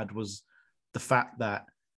they had was the fact that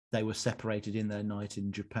they were separated in their night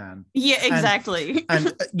in Japan. Yeah, exactly.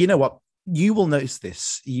 And you know what? You will notice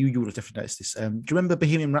this. You will definitely notice this. Do you remember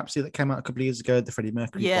Bohemian Rhapsody that came out a couple of years ago, the Freddie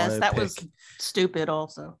Mercury Yes, biopic? that was stupid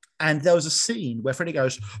also. And there was a scene where Freddie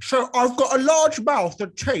goes, so I've got a large mouth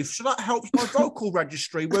and teeth, so that helps my vocal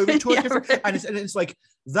registry move into a different... Right. And it's like,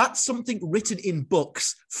 that's something written in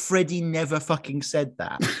books. Freddie never fucking said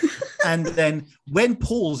that. And then when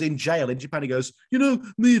Paul's in jail in Japan, he goes, you know,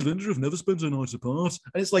 me and Linda have never spent a night apart.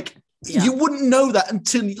 And it's like, you wouldn't know that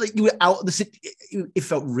until like you were out of the city. It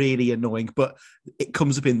felt really annoying, but it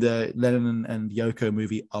comes up in the Lennon and Yoko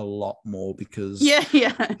movie a lot more because they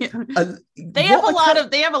have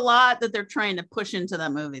a lot that they're trying to push into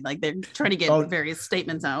that movie. Like they're trying to get various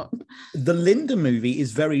statements out. The Linda movie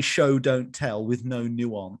is very show don't tell with no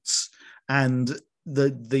nuance, and the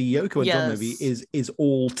Yoko and John movie is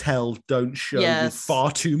all tell don't show with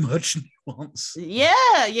far too much nuance.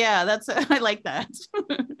 That's I like that.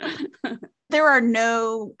 There are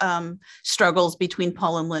no struggles between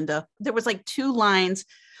Paul and Linda. There was like 2 lines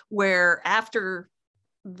where after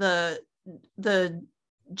the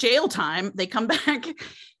jail time, they come back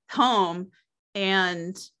home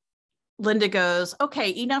and Linda goes,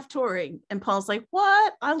 okay, enough touring. And Paul's like,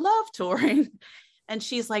 what? I love touring. And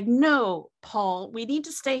she's like, no, Paul, we need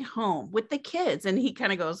to stay home with the kids. And he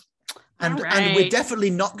kind of goes, and we're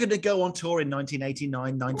definitely not going to go on tour in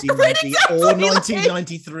 1989, 1990, or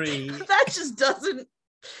 1993. That just doesn't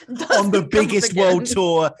on the biggest world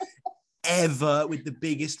tour ever with the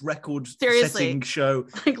biggest record-setting show.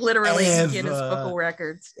 Like literally ever. Guinness Book of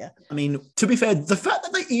Records. Yeah. I mean, to be fair, the fact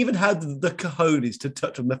that they even had the cojones to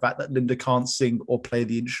touch on the fact that Linda can't sing or play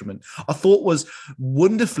the instrument, I thought was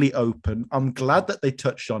wonderfully open. I'm glad that they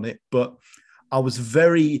touched on it, but I was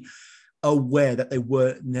very aware that they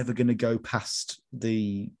were never going to go past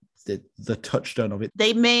the touchstone of it.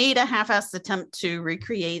 They made a half-assed attempt to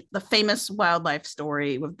recreate the famous wildlife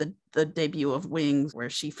story with the debut of Wings,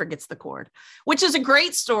 where she forgets the chord, which is a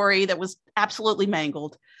great story that was absolutely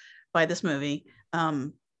mangled by this movie.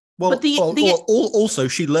 Also,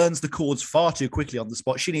 she learns the chords far too quickly on the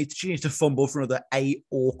spot. She needs to fumble for another 8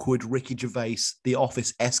 awkward Ricky Gervais, The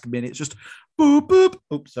Office-esque minutes. Just boop boop.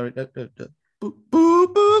 Oops, sorry. Boop,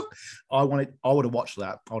 boop, boop. I would have watched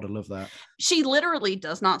that. I would have loved that. She literally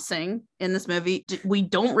does not sing in this movie. We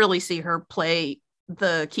don't really see her play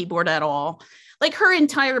the keyboard at all. Like her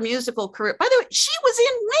entire musical career. By the way, she was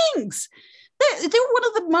in Wings. They were one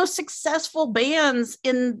of the most successful bands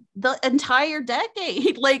in the entire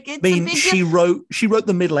decade. Like, she wrote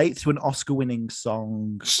the Middle Eighth to an Oscar-winning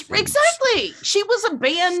song. Exactly. She was a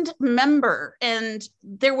band member, and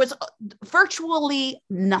there was virtually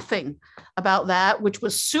nothing about that, which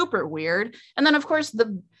was super weird. And then, of course,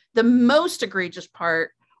 the most egregious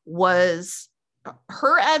part was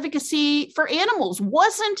her advocacy for animals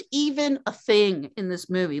wasn't even a thing in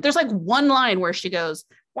this movie. There's like one line where she goes,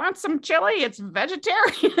 want some chili? It's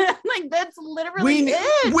vegetarian. Like that's literally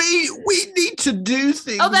it. We need to do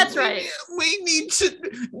things. Oh, that's right. We need to.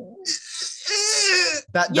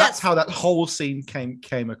 That's how that whole scene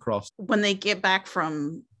came across. When they get back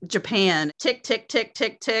from Japan, tick, tick, tick,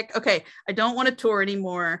 tick, tick. Okay, I don't want to tour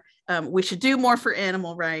anymore. We should do more for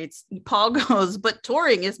animal rights. Paul goes, but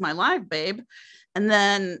touring is my life, babe. And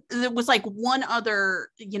then there was like one other,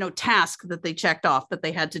 task that they checked off that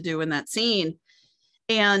they had to do in that scene.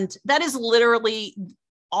 And that is literally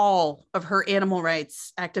all of her animal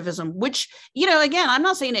rights activism, which, again, I'm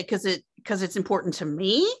not saying it because it's important to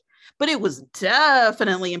me, but it was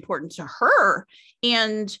definitely important to her.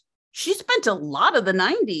 And she spent a lot of the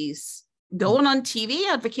 90s going on TV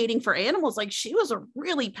advocating for animals. Like she was a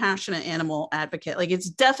really passionate animal advocate. Like it's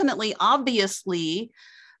definitely, obviously,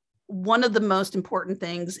 one of the most important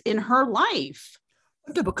things in her life.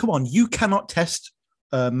 No, but come on, you cannot test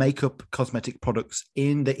makeup cosmetic products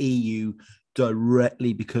in the EU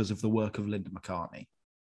directly because of the work of Linda McCartney.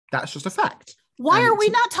 That's just a fact. Why are we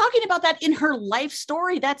not talking about that in her life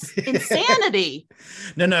story? That's insanity.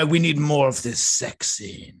 No, we need more of this sex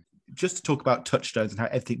scene. Just to talk about touchstones and how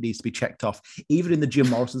everything needs to be checked off. Even in the Jim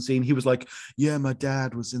Morrison scene, he was like, yeah, my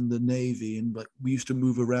dad was in the Navy and like we used to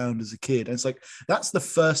move around as a kid. And it's like, that's the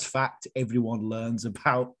first fact everyone learns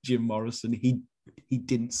about Jim Morrison. He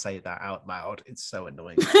didn't say that out loud. It's so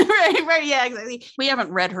annoying. right. Yeah, exactly. We haven't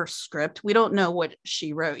read her script. We don't know what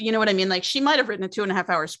she wrote. You know what I mean? Like she might have written a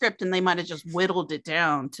 2.5-hour script and they might have just whittled it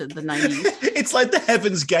down to the 90s. It's like the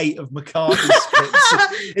Heaven's Gate of McCartney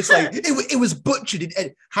scripts. It's like, it was butchered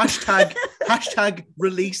in hashtag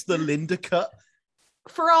release the Linda cut.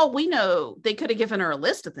 for all we know, they could have given her a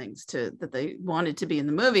list of things that they wanted to be in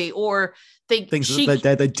the movie, or they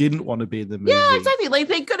didn't want to be in the movie. Yeah, exactly. Like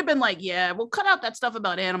they could have been like, yeah, we'll cut out that stuff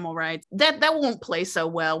about animal rights. That won't play so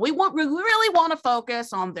well. We really want to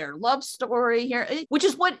focus on their love story here, which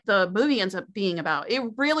is what the movie ends up being about. It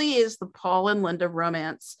really is the Paul and Linda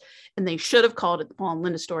romance, and they should have called it the Paul and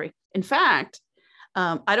Linda story. In fact,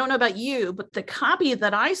 I don't know about you, but the copy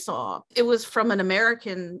that I saw, it was from an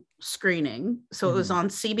American screening. So it was on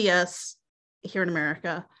CBS here in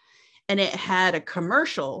America, and it had a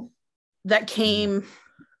commercial that came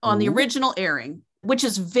on the original airing, which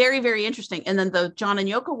is very, very interesting. And then the John and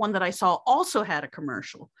Yoko one that I saw also had a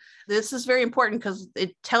commercial. This is very important because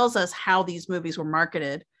it tells us how these movies were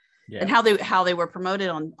marketed and how they were promoted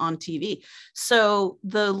on TV. So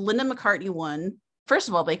the Linda McCartney one, first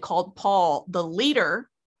of all, they called Paul the leader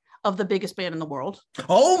of the biggest band in the world.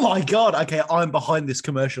 Oh my God. Okay, I'm behind this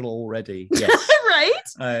commercial already. Yes.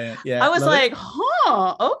 Right? Yeah. I was like,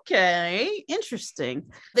 okay, interesting.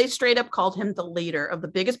 They straight up called him the leader of the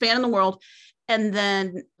biggest band in the world. And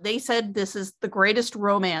then they said this is the greatest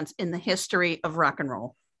romance in the history of rock and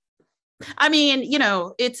roll. I mean,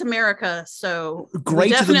 it's America, so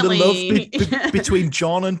greater than the love between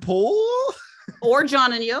John and Paul? Or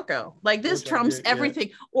John and Yoko. Like this trumps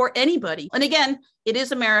everything, or anybody. And again, it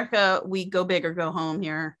is America. We go big or go home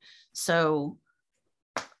here. So,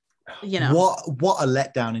 what a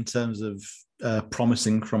letdown in terms of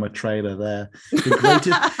promising from a trailer there.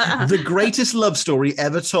 The greatest love story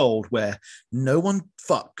ever told, where no one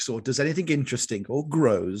fucks or does anything interesting or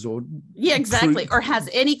grows or exactly, or has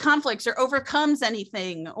any conflicts or overcomes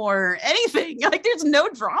anything or anything. Like there's no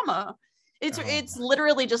drama. It's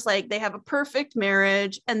literally just like they have a perfect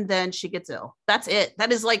marriage and then she gets ill. That's it.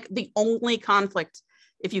 That is like the only conflict,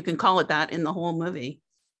 if you can call it that, in the whole movie.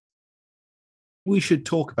 We should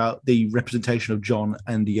talk about the representation of John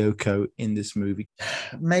and Yoko in this movie.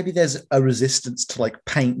 Maybe there's a resistance to like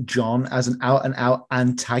paint John as an out and out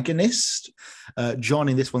antagonist. John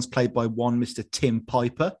in this one's played by one Mr. Tim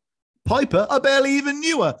Piper. I barely even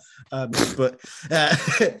knew her. But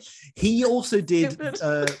he also did,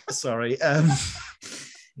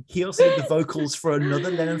 he also did the vocals for another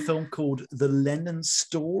Lennon film called The Lennon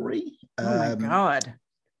Story. Oh my God.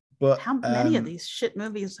 But how many of these shit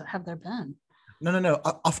movies have there been? No.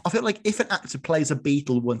 I feel like if an actor plays a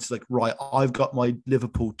Beatle once, like, right, I've got my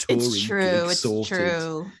Liverpool touring gig sorted.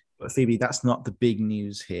 True. But Phoebe, that's not the big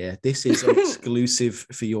news here. This is exclusive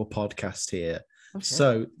for your podcast here. Okay.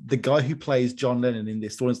 So the guy who plays John Lennon in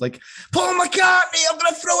this one is like, Paul McCartney, I'm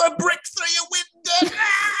going to throw a brick through your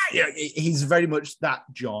window. He's very much that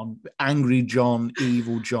John, angry John,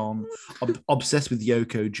 evil John, obsessed with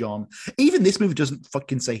Yoko John. Even this movie doesn't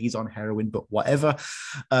fucking say he's on heroin, but whatever.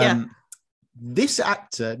 This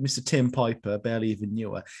actor, Mr. Tim Piper, barely even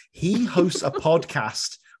knew her. He hosts a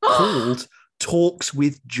podcast called Talks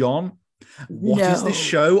with John. What is this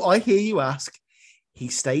show? I hear you ask. He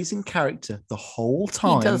stays in character the whole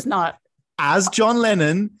time. He does not. As John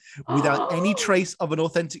Lennon, without any trace of an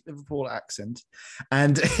authentic Liverpool accent.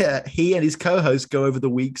 And he and his co-host go over the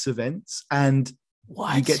week's events. And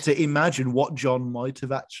you get to imagine what John might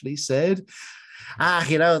have actually said.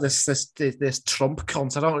 This Trump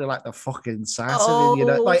cunt, I don't really like the fucking sass of him,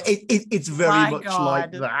 Like it's very much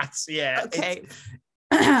like that. Yeah. Okay.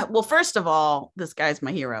 Well, first of all, this guy's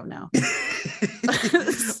my hero now.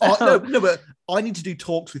 No, but I need to do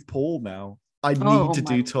talks with Paul now. I need to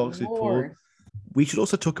do talks with Paul. We should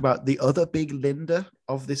also talk about the other big Linda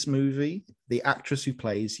of this movie, the actress who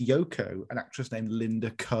plays Yoko, an actress named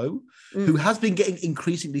Linda Coe, who has been getting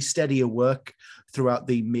increasingly steadier work throughout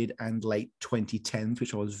the mid and late 2010s,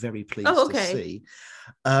 which I was very pleased to see.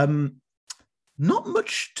 Not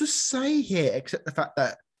much to say here, except the fact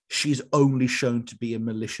that she's only shown to be a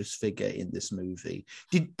malicious figure in this movie.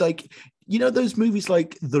 Those movies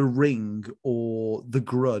like The Ring or The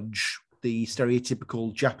Grudge, the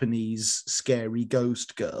stereotypical Japanese scary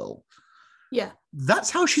ghost girl. Yeah.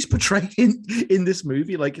 That's how she's portrayed in this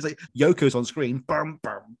movie. Like, it's like Yoko's on screen. Bum,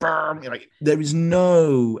 bum, bum. There is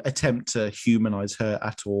no attempt to humanize her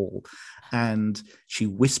at all. And she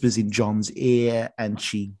whispers in John's ear and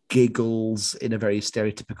she giggles in a very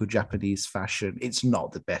stereotypical Japanese fashion. It's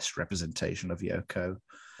not the best representation of Yoko.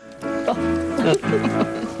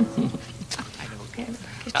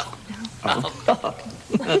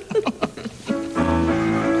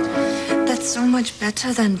 That's so much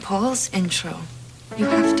better than Paul's intro. You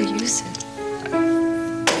have to use it.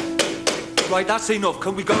 Right, that's enough.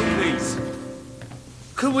 Can we go, please?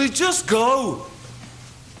 Can we just go?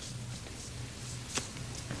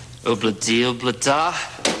 Obla-dee, obla-da.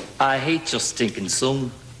 I hate your stinking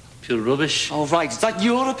song. Pure rubbish. Oh, right. Is that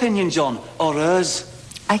your opinion, John, or hers?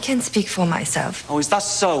 I can speak for myself. Oh, is that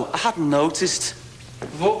so? I hadn't noticed.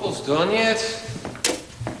 Vocals done yet?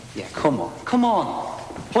 Yeah, come on. Come on.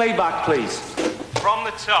 Play back, please. From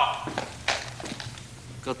the top.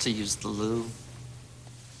 Got to use the loo.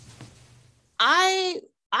 I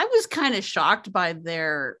was kind of shocked by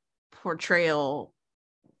their portrayal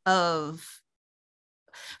of,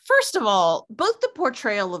 first of all, both the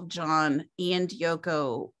portrayal of John and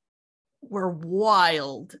Yoko were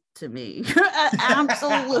wild to me.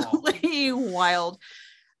 Absolutely wild.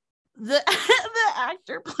 The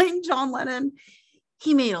actor playing John Lennon,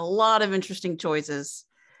 he made a lot of interesting choices.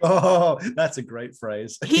 Oh, that's a great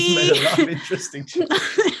phrase. He made a lot of interesting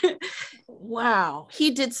choices. Wow,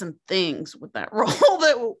 he did some things with that role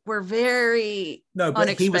that were very but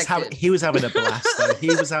unexpected. he was having a blast though. He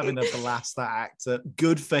was having a blast, that actor.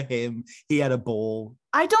 Good for him. He had a ball.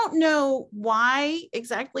 I don't know why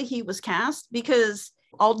exactly he was cast, because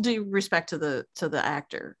all due respect to the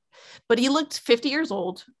actor, but he looked 50 years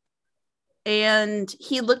old. And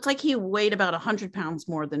he looked like he weighed about 100 pounds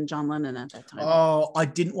more than John Lennon at that time. Oh, I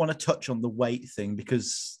didn't want to touch on the weight thing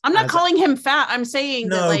because I'm not calling him fat. I'm saying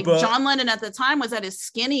that like but John Lennon at the time was at his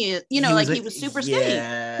skinny, he was super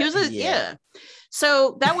skinny. He was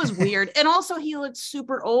So that was weird. And also he looked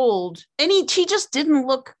super old, and he just didn't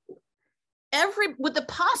look, with the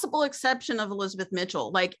possible exception of Elizabeth Mitchell,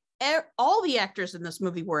 like all the actors in this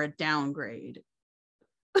movie were a downgrade.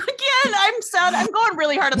 Again, I'm going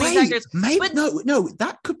really hard on these actors. No,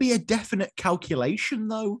 that could be a definite calculation,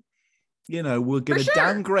 though. We're going to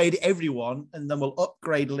downgrade everyone, and then we'll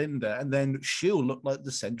upgrade Linda, and then she'll look like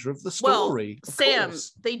the center of the story. Well, Sam,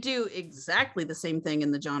 they do exactly the same thing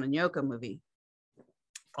in the John and Yoko movie.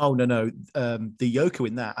 Oh no, the Yoko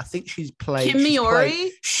in that, I think she's played Kim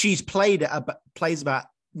Miori. She's plays about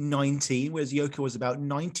 19, whereas Yoko was about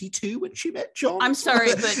 92 when she met John. I'm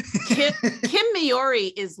sorry, but Kim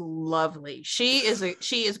Miori is lovely. She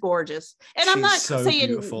is gorgeous, and I'm not so saying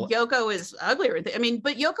beautiful. Yoko is ugly or anything. I mean,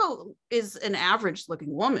 but Yoko is an average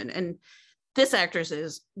looking woman, and this actress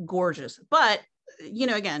is gorgeous. But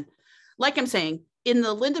again, like I'm saying, in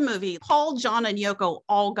the Linda movie, Paul, John, and Yoko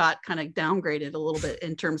all got kind of downgraded a little bit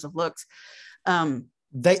in terms of looks.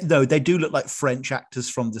 They do look like French actors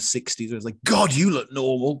from the 60s. It was like, God, you look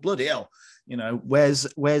normal. Bloody hell. Where's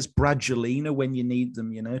Brangelina when you need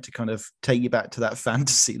them, to kind of take you back to that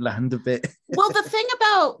fantasy land a bit. Well, the thing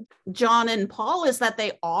about John and Paul is that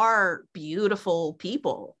they are beautiful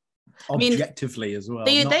people. Objectively as well.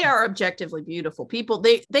 They are objectively beautiful people.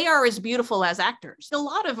 They are as beautiful as actors. A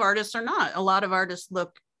lot of artists are not. A lot of artists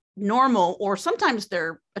look normal, or sometimes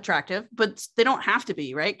they're attractive, but they don't have to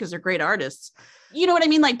be, right? Because they're great artists. You know what I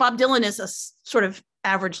mean? Like Bob Dylan is a sort of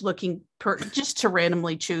average looking just to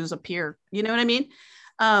randomly choose a peer. You know what I mean?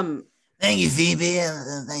 Thank you, Phoebe.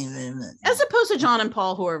 Thank you very much. As opposed to John and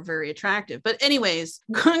Paul, who are very attractive. But anyways,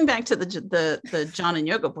 going back to the John and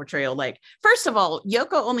Yoko portrayal, like, first of all,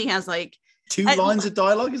 Yoko only has like 2 lines of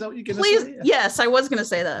dialogue. Is that what you're going to say? Yes, I was going to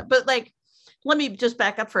say that. But like, let me just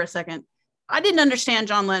back up for a second. I didn't understand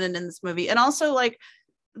John Lennon in this movie. And also, like,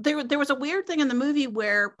 there was a weird thing in the movie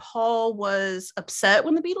where Paul was upset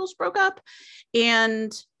when the Beatles broke up.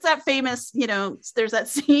 And that famous, there's that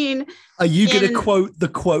scene. Are you going to quote the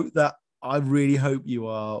quote that I really hope you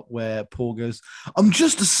are, where Paul goes, "I'm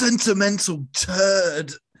just a sentimental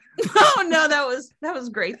turd"? Oh no, that was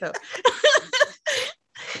great though.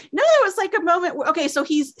 No, it was like a moment where, okay, so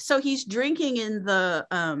he's drinking in the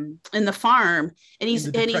farm, and he's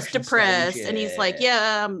depressed stage, and he's like,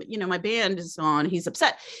 my band is on. He's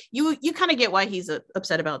upset. You kind of get why he's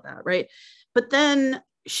upset about that, right? But then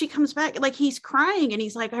she comes back, like, he's crying, and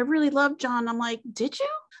he's like, "I really love John." I'm like, "Did you?"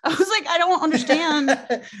 I was like, I don't understand.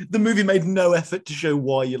 The movie made no effort to show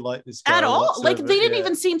why you like this guy at all. whatsoever. Like, they didn't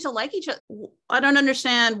even seem to like each other. I don't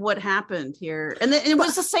understand what happened here. And then it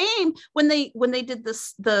was the same when they did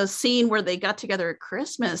the scene where they got together at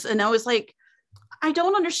Christmas, and I was like, I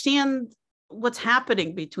don't understand what's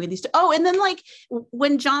happening between these two. Oh, and then like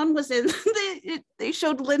when John was in, they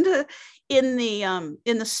showed Linda in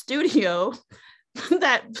the studio,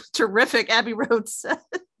 that terrific Abbey Road set.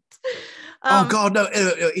 Oh God, no!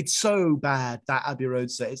 It's so bad, that Abbey Road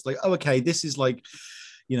set. It's like, oh, okay, this is like,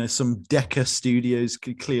 some Decca Studios,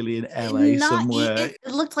 clearly in LA somewhere.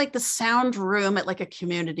 It looked like the sound room at like a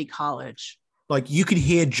community college. Like, you could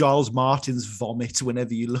hear Giles Martin's vomit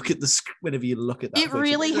whenever you look at that. It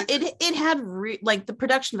really, it had like the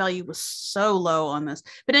production value was so low on this.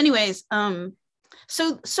 But anyways,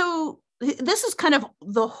 so this is kind of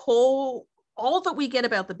all that we get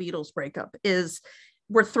about the Beatles breakup is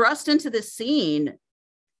we're thrust into this scene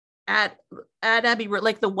at Abbey Road,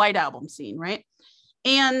 like the White Album scene, right?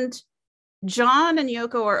 And John and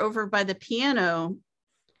Yoko are over by the piano,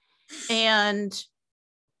 and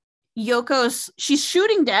she's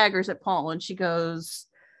shooting daggers at Paul, and she goes,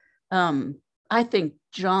 I think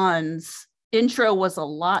John's intro was a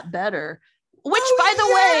lot better, which by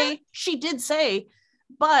the way, she did say,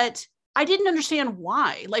 but I didn't understand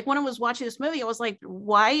why. Like when I was watching this movie, I was like,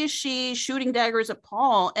 why is she shooting daggers at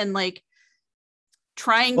Paul and like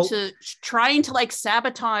trying to like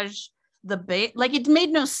sabotage the bait? Like it made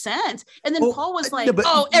no sense. And then Paul was like,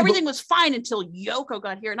 everything was fine until Yoko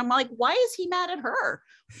got here. And I'm like, why is he mad at her?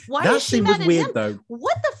 Why is she mad at him? Though.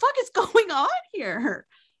 What the fuck is going on here?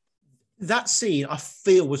 That scene, I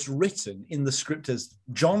feel, was written in the script as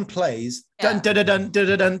John plays dun dun dun dun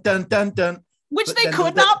dun dun dun dun dun, which they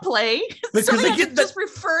could not play, so they had to just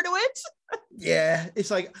refer to it. Yeah,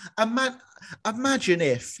 it's like imagine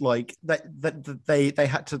if like they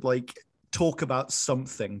had to like talk about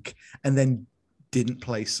something and then didn't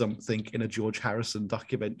play something in a George Harrison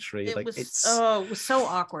documentary. It was so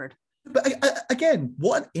awkward. But again,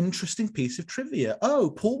 what an interesting piece of trivia.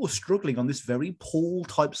 Paul was struggling on this very Paul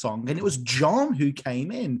type song, and it was John who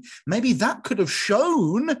came in. Maybe that could have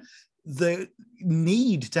shown the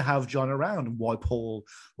need to have John around and why Paul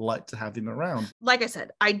liked to have him around. Like I said,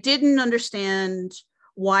 I didn't understand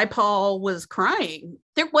why Paul was crying.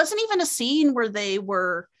 There wasn't even a scene where they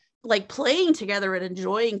were like playing together and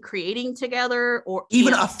enjoying creating together, or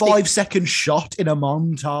even a 5-second shot in a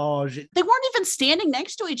montage. They weren't even standing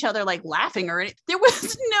next to each other like laughing or anything. There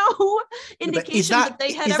was no indication that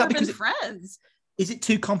they had ever been friends. Is it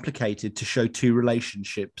too complicated to show two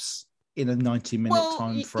relationships in a 90-minute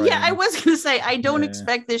time frame? Yeah, I was going to say, I don't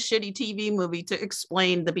expect this shitty TV movie to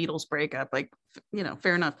explain the Beatles breakup. Like,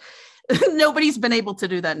 fair enough. Nobody's been able to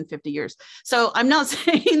do that in 50 years. So I'm not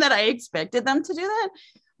saying that I expected them to do that,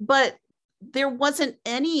 but there wasn't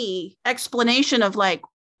any explanation of like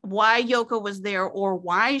why Yoko was there or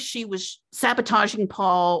why she was sabotaging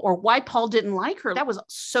Paul or why Paul didn't like her. That was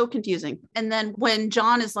so confusing. And then when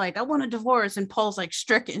John is like, I want a divorce, and Paul's like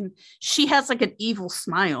stricken, she has like an evil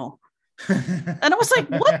smile. And I was like,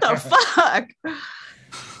 what the fuck?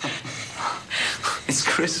 It's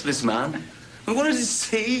Christmas, man. I wanted to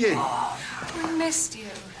see you. We missed you.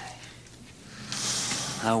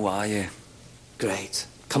 How are you? Great.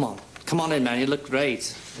 Come on in, man. You look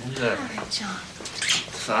great. Hi, John.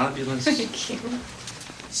 Fabulous. Thank you.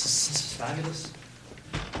 This is fabulous.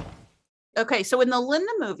 Okay, so in the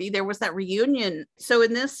Linda movie, there was that reunion. So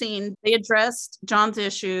in this scene, they addressed John's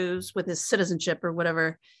issues with his citizenship or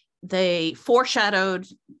whatever. They foreshadowed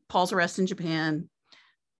Paul's arrest in Japan.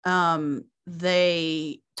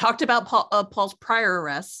 They talked about Paul's prior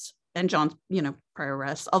arrests and John's, prior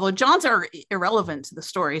arrests. Although John's are irrelevant to the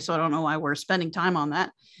story, so I don't know why we're spending time on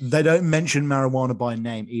that. They don't mention marijuana by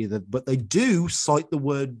name either, but they do cite the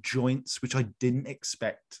word joints, which I didn't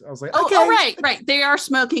expect. I was like, okay. Right. They are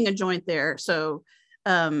smoking a joint there, so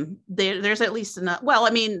there's at least enough. Well,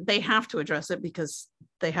 I mean, they have to address it because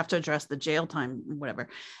they have to address the jail time, whatever.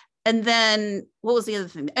 And then what was the other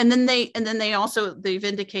thing? And then they've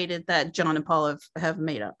indicated that John and Paul have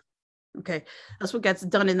made up. Okay, that's what gets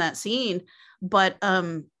done in that scene. But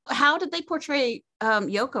how did they portray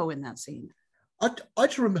Yoko in that scene? I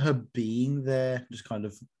just remember her being there, just kind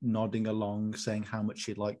of nodding along, saying how much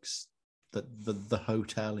she likes the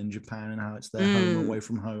hotel in Japan and how it's their home away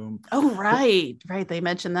from home. Oh, right. They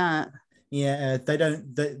mentioned that. Yeah, they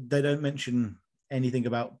don't mention anything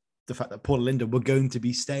about the fact that Paul and Linda were going to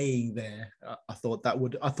be staying there. I thought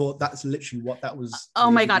that's literally what that was.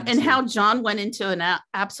 Oh my God. And how John went into an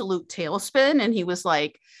absolute tailspin, and he was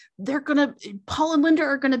like, Paul and Linda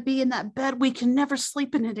are going to be in that bed. We can never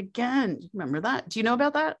sleep in it again. Remember that? Do you know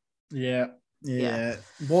about that? Yeah.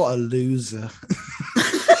 What a loser.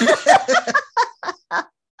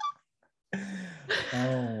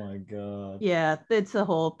 Oh my God. Yeah, it's the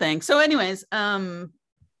whole thing. So anyways,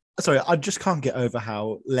 sorry, I just can't get over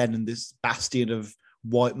how Lennon, this bastion of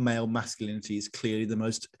white male masculinity, is clearly the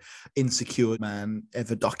most insecure man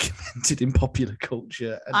ever documented in popular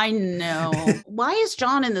culture. I know. Why is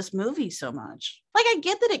John in this movie so much? Like, I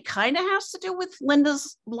get that it kind of has to do with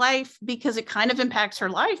Linda's life because it kind of impacts her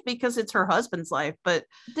life because it's her husband's life. But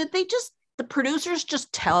did the producers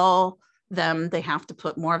just tell them they have to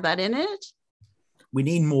put more of that in it? We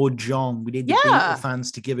need more John. We need the Beatle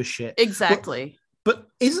fans to give a shit. Exactly. But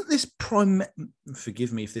isn't this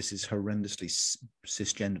forgive me if this is horrendously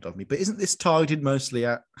cisgendered of me, but isn't this targeted mostly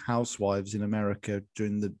at housewives in America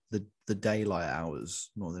during the daylight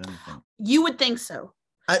hours more than anything? You would think so.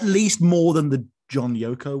 At least more than the John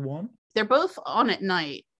Yoko one. They're both on at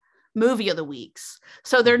night, movie of the weeks.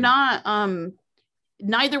 So they're not,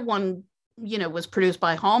 neither one, was produced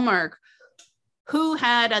by Hallmark, who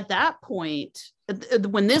had at that point,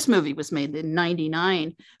 when this movie was made in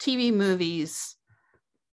 99, TV movies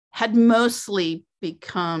had mostly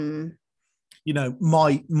become,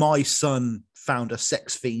 my son found a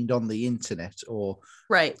sex fiend on the internet, or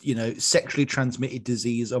right, sexually transmitted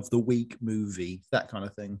disease of the week movie, that kind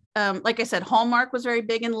of thing. Like I said, Hallmark was very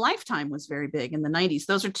big and Lifetime was very big in the 90s.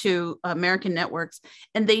 Those are two American networks,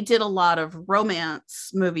 and they did a lot of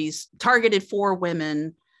romance movies targeted for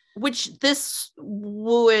women, which this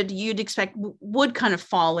you'd expect would kind of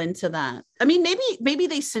fall into that. I mean, maybe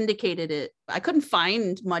they syndicated it. I couldn't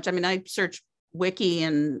find much. I mean, I searched Wiki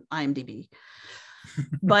and IMDb,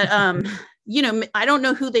 but I don't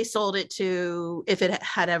know who they sold it to, if it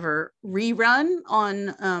had ever rerun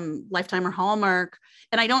on Lifetime or Hallmark,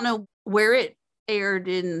 and I don't know where it aired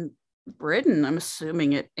in Britain. I'm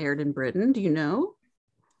assuming it aired in Britain. Do you know?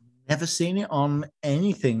 Never seen it on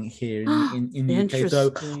anything here in the UK,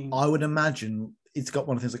 though. I would imagine it's got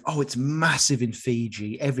one of the things like, it's massive in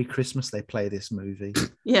Fiji. Every Christmas they play this movie.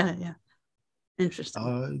 Yeah.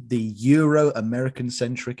 Interesting. The Euro-American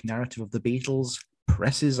centric narrative of the Beatles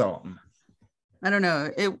presses on. I don't know.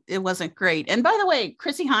 It wasn't great. And by the way,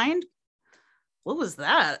 Chrissie Hynde, what was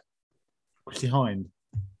that? Chrissie Hynde.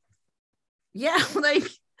 Yeah, like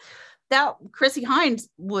that. Chrissie Hynde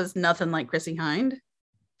was nothing like Chrissie Hynde.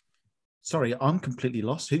 Sorry, I'm completely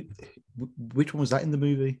lost. Which one was that in the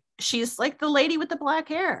movie? She's like the lady with the black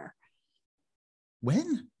hair.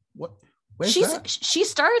 When? What? She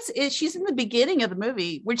starts. She's in the beginning of the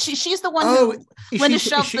movie, where she's the one who Linda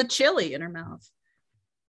shoved the chili in her mouth.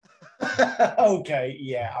 Okay,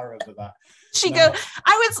 yeah, I remember that.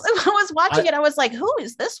 I was watching it. I was like, who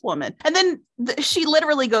is this woman? And then she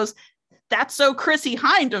literally goes, "That's so Chrissie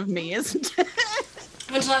Hynde of me, isn't it?"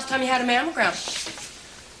 When's the last time you had a mammogram?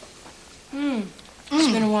 It's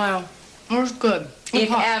been a while. It was good. If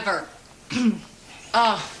ever.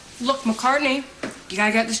 Look, McCartney, you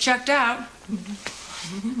gotta get this checked out.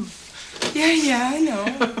 Yeah, I know.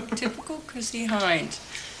 Typical Chrissie Hynde.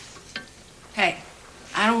 Hey,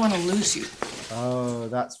 I don't want to lose you. Oh,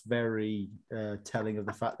 that's very telling of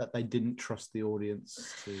the fact that they didn't trust the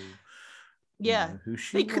audience to know who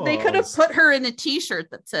she was. They could have put her in a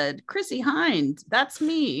T-shirt that said Chrissie Hynde. That's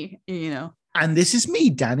me, And this is me,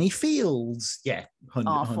 Danny Fields. Yeah,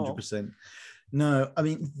 100%. No, I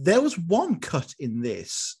mean, there was one cut in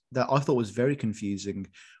this that I thought was very confusing,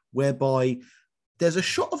 whereby there's a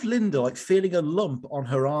shot of Linda like feeling a lump on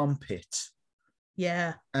her armpit.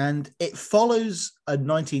 Yeah. And it follows a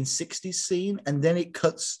 1960s scene, and then it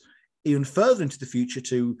cuts even further into the future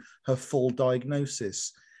to her full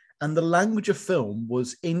diagnosis. And the language of film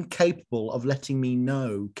was incapable of letting me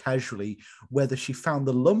know casually whether she found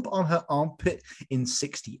the lump on her armpit in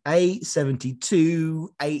 68,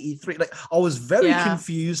 72, 83. Like, I was very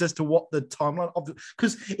confused as to what the timeline of it,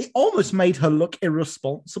 because it almost made her look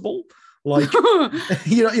irresponsible. Like,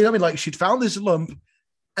 you know what I mean? Like, she'd found this lump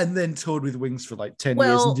and then toured with Wings for like 10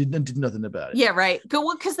 years and did nothing about it. Yeah, right.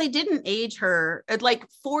 Because they didn't age her. Like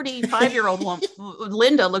 45-year-old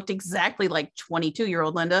Linda looked exactly like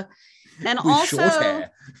 22-year-old Linda. And with also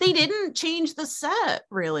they didn't change the set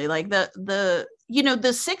really. Like the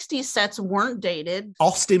 60s sets weren't dated.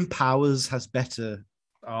 Austin Powers has better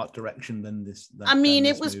art direction than this.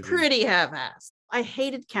 It was movie. Pretty half-assed. I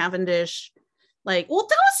hated Cavendish. Like, well,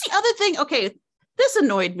 that was the other thing. Okay, this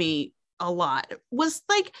annoyed me a lot. Was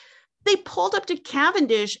like they pulled up to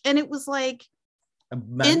Cavendish and it was like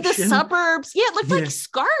in the suburbs. Yeah, it looked like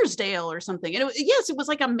Scarsdale or something. And it was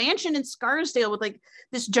like a mansion in Scarsdale with like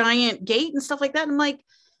this giant gate and stuff like that. And I'm like,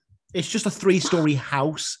 it's just a 3-story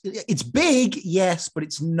house. It's big, yes, but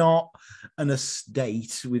it's not an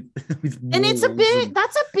estate with and it's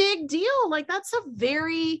that's a big deal. Like, that's a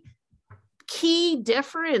very key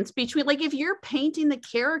difference between, like, if you're painting the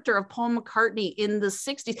character of Paul McCartney in the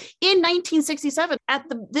 60s, in 1967,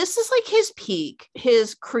 this is like his peak,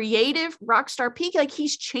 his creative rock star peak. Like,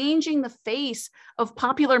 he's changing the face of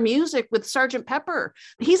popular music with Sgt. Pepper.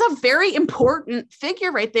 He's a very important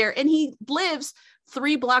figure right there, and he lives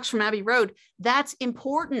 3 blocks from Abbey Road. That's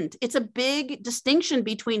important. It's a big distinction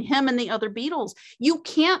between him and the other Beatles. You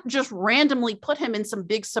can't just randomly put him in some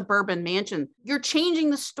big suburban mansion. You're changing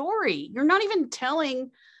the story. You're not even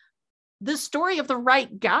telling the story of the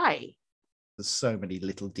right guy. There's so many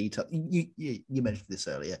little details. You mentioned this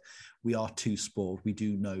earlier. We are too spoiled. We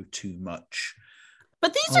do know too much.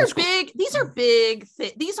 But these are big.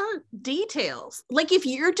 These aren't details. Like, if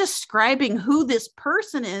you're describing who this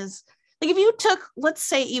person is, like if you took, let's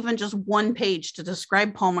say, even just one page to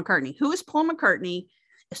describe Paul McCartney, who is Paul McCartney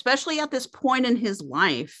especially at this point in his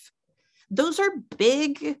life, those are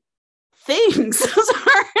big things. Those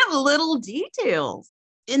aren't little details.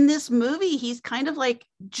 In this movie, he's kind of like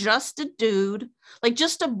just a dude, like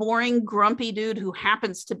just a boring, grumpy dude who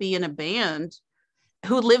happens to be in a band,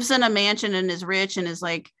 who lives in a mansion and is rich and is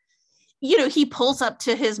like, you know, he pulls up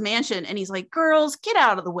to his mansion and he's like, girls, get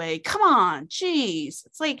out of the way. Come on. Jeez.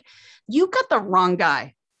 It's like, you got the wrong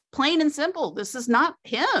guy. Plain and simple. This is not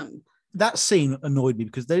him. That scene annoyed me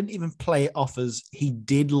because they didn't even play it off as he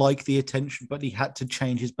did like the attention, but he had to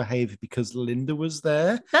change his behavior because Linda was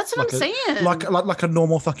there. That's what I'm saying. Like a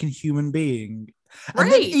normal fucking human being. Right.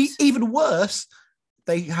 And then even worse,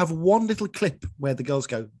 they have one little clip where the girls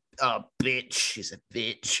go, "Oh, bitch, she's a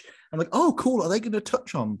bitch." I'm like, oh, cool. Are they going to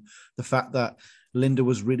touch on the fact that Linda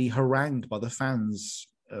was really harangued by the fans,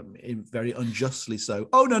 very unjustly so?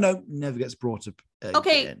 Oh, no, never gets brought up again.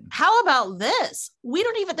 Okay, how about this?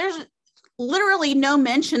 There's literally no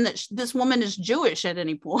mention that this woman is Jewish at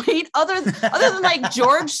any point, other than like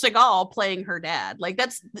George Segal playing her dad. Like,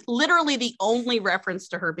 that's literally the only reference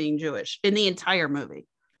to her being Jewish in the entire movie.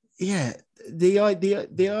 Yeah, the idea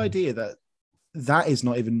that is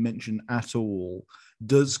not even mentioned at all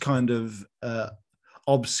does kind of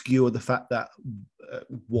obscure the fact that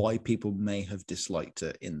why people may have disliked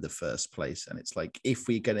her in the first place. And it's like, if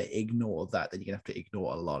we're going to ignore that, then you're going to have to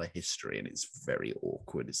ignore a lot of history, and it's very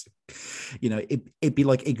awkward. It's, you know, it'd be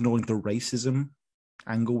like ignoring the racism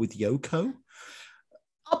angle with Yoko.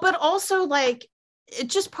 But also, like,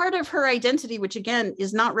 it's just part of her identity, which again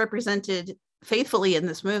is not represented faithfully in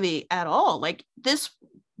this movie at all. Like the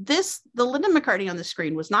Linda McCartney on the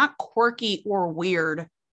screen was not quirky or weird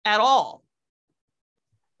at all.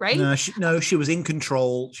 Right? No, she was in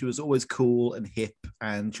control. She was always cool and hip,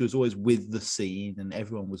 and she was always with the scene, and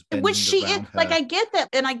everyone was bending which she around is. her. Like, I get that,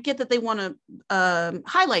 and I get that they want to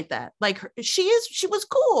highlight that. Like, she was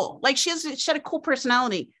cool. Like, she had a cool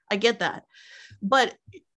personality. I get that, but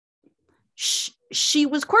she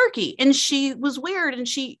was quirky and she was weird, and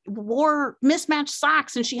she wore mismatched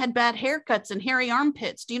socks, and she had bad haircuts and hairy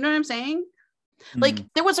armpits. Do you know what I'm saying? Like,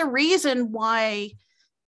 there was a reason why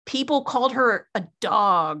people called her a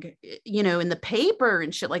dog, you know, in the paper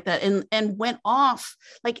and shit like that, and went off.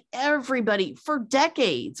 Like, everybody for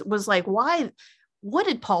decades was like, why? What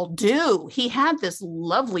did Paul do? He had this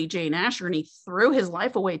lovely Jane Asher, and he threw his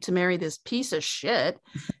life away to marry this piece of shit,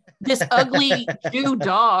 this ugly Jew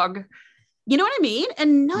dog. You know what I mean?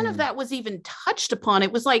 And none of that was even touched upon.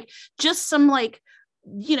 It was like just some, like,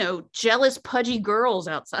 you know, jealous, pudgy girls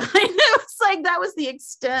outside. It was like, that was the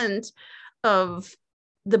extent of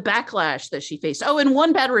the backlash that she faced. Oh, and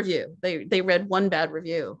one bad review. They read one bad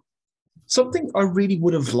review. Something I really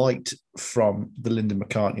would have liked from the Linda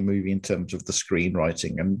McCartney movie in terms of the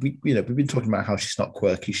screenwriting, and we've been talking about how she's not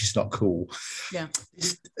quirky, she's not cool. Yeah.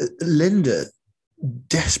 Linda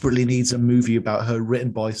desperately needs a movie about her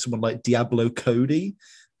written by someone like Diablo Cody.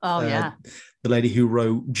 Oh, yeah. The lady who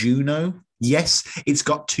wrote Juno. Yes, it's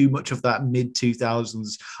got too much of that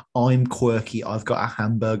mid-2000s, I'm quirky, I've got a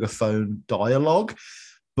hamburger phone dialogue.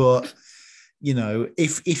 But, you know,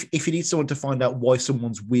 if you need someone to find out why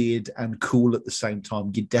someone's weird and cool at the same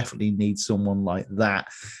time, you definitely need someone like that.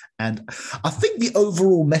 And I think the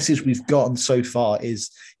overall message we've gotten so far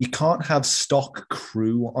is you can't have stock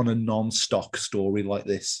crew on a non-stock story like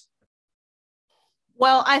this.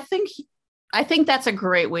 Well, I think that's a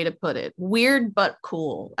great way to put it. Weird but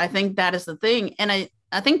cool. I think that is the thing. And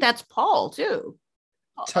I think that's Paul too.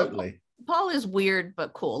 Totally. Paul is weird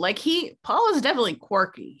but cool. Like, Paul is definitely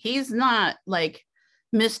quirky. He's not like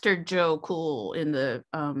Mr. Joe Cool in the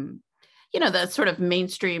you know, the sort of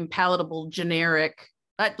mainstream, palatable, generic,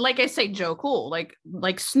 like I say, Joe Cool,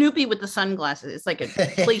 like Snoopy with the sunglasses. It's like a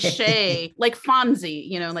cliche, like Fonzie,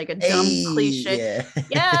 you know, like a dumb cliche.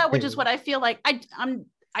 Yeah, which is what I feel like.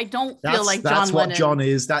 I don't feel like John Lennon. That's what John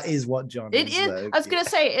is. That is what John is. It is. Though. I was going to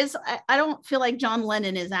say, I don't feel like John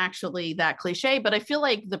Lennon is actually that cliche, but I feel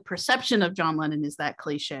like the perception of John Lennon is that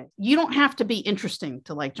cliche. You don't have to be interesting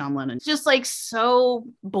to like John Lennon. It's just like so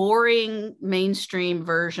boring, mainstream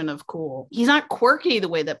version of cool. He's not quirky the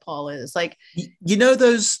way that Paul is. Like, you know,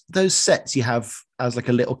 those sets you have as like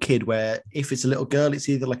a little kid, where if it's a little girl, it's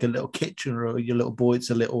either like a little kitchen, or your little boy,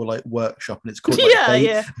 it's a little like workshop, and it's called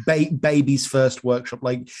like Baby's First Workshop.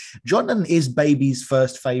 Like, John Lennon is Baby's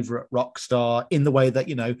first favorite rock star in the way that,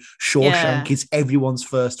 you know, Shawshank is everyone's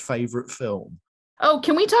first favorite film. Oh,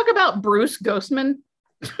 can we talk about Bruce Ghostman?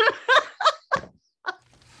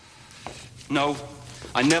 No,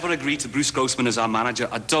 I never agreed to Bruce Grossman as our manager.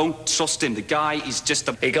 I don't trust him. The guy is just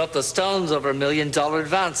a... He got the Stones over $1 million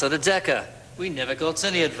advance at a Decca. We never got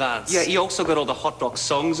any advance. Yeah, he also got all the hot rock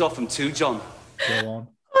songs off him too, John. Go on.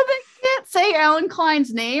 say Alan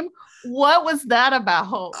Klein's name. What was that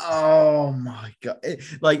about? Oh my god!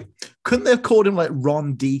 Like, couldn't they have called him like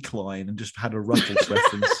Ron D. Klein and just had a Ruffles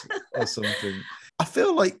reference or something? I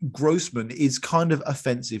feel like Grossman is kind of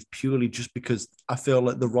offensive purely just because I feel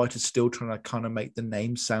like the writer's still trying to kind of make the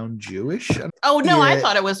name sound Jewish. Oh no, yeah. I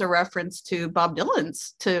thought it was a reference to Bob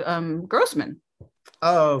Dylan's to Grossman.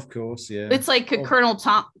 Oh, of course, yeah. It's like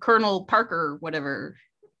Colonel Parker, whatever.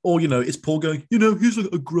 Or, it's Paul going, he's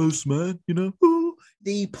like a gross man,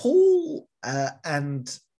 The Paul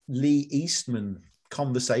and Lee Eastman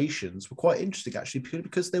conversations were quite interesting, actually, purely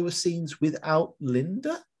because there were scenes without Linda.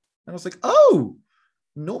 And I was like, oh,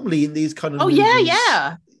 normally in these kind of movies,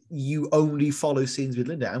 yeah. You only follow scenes with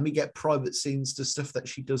Linda, and we get private scenes to stuff that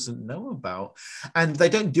she doesn't know about. And they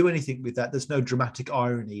don't do anything with that. There's no dramatic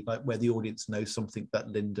irony, like where the audience knows something that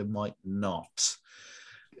Linda might not.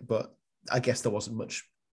 But I guess there wasn't much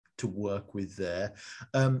to work with there.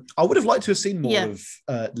 I would have liked to have seen more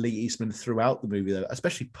of Lee Eastman throughout the movie, though,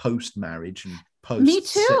 especially post-marriage and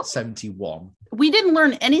post-71. We didn't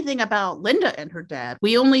learn anything about Linda and her dad.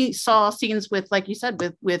 We only saw scenes with, like you said,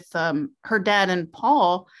 with her dad and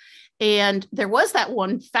Paul. And there was that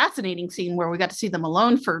one fascinating scene where we got to see them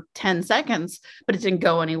alone for 10 seconds, but it didn't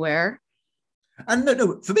go anywhere. And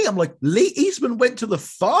no, for me, I'm like, Lee Eastman went to the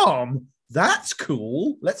farm. That's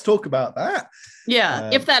cool. Let's talk about that.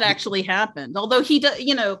 Yeah, if that actually happened. Although he does,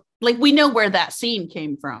 like we know where that scene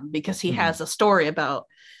came from because he has a story about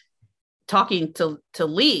talking to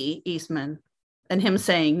Lee Eastman and him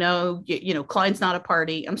saying, no, Klein's not a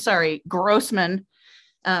party. I'm sorry, Grossman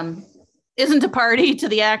isn't a party to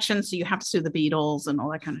the action, so you have to sue the Beatles and all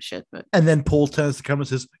that kind of shit. And then Paul turns to the camera and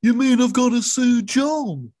says, you mean I've got to sue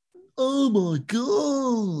John? Oh my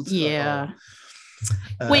God. Yeah.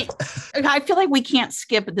 Wait, I feel like we can't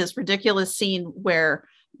skip this ridiculous scene where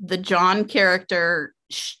the John character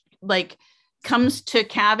comes to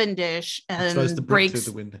Cavendish and breaks through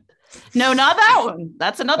the window. No, not that one.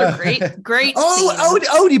 That's another great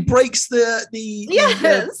scene. He breaks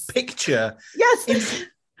the picture. Yes,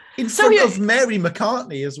 in front of Mary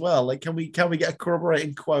McCartney as well. Like, can we get a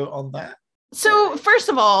corroborating quote on that? So first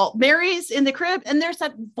of all, Mary's in the crib and there's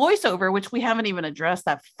that voiceover, which we haven't even addressed,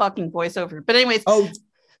 that fucking voiceover. But anyways.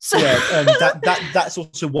 That's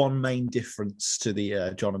also one main difference to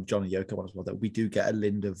the John and Yoko one as well, that we do get a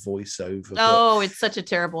Linda voiceover. Oh, it's such a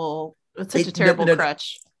terrible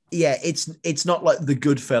crutch. Yeah, it's not like the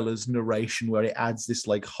Goodfellas narration where it adds this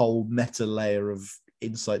like whole meta layer of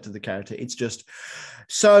insight to the character. It's just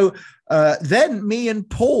then me and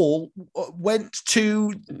Paul went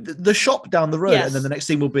to the shop down the road, and then the next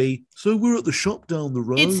scene will be, so we're at the shop down the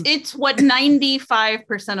road. It's what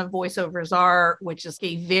 95% of voiceovers are, which is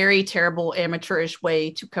a very terrible amateurish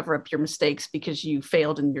way to cover up your mistakes because you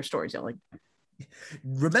failed in your storytelling.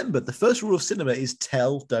 Remember, the first rule of cinema is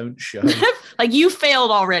tell, don't show. Like, you failed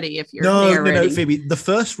already if you're narrating. No, Phoebe. The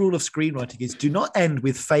first rule of screenwriting is do not end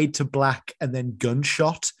with fade to black and then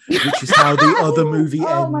gunshot, which is how the other movie ends.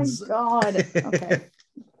 Oh my God. Okay.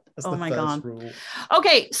 Oh my God. Rule.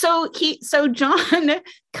 Okay, so John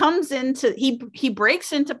comes into he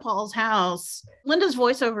breaks into Paul's house. Linda's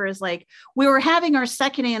voiceover is like, we were having our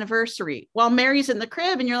second anniversary while Mary's in the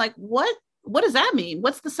crib, and you're like, what? What does that mean?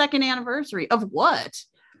 What's the second anniversary of what?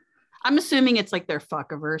 I'm assuming it's like their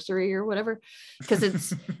fuck-iversary or whatever, because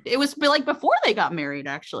it was like before they got married,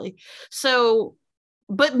 actually. So,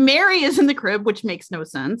 but Mary is in the crib, which makes no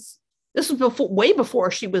sense. This was way before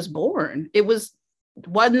she was born. It was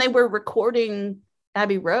when they were recording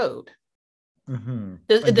Abbey Road. Mm-hmm.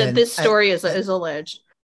 This story is alleged.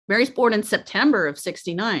 Mary's born in September of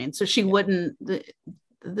 1969, so she wouldn't.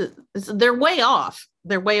 They're way off.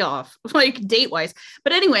 They're way off, like date-wise.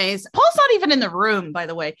 But anyways, Paul's not even in the room, by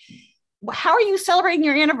the way. How are you celebrating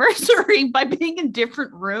your anniversary by being in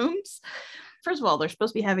different rooms? First of all, they're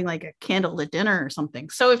supposed to be having like a candlelit dinner or something.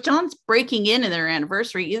 So if John's breaking in their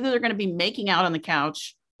anniversary, either they're going to be making out on the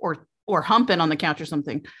couch or humping on the couch or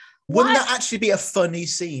something. Wouldn't that actually be a funny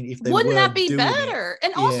scene if they wouldn't were that be doing better? It?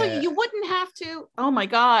 And also, you wouldn't have to. Oh my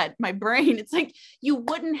God, my brain! It's like you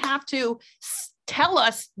wouldn't have to tell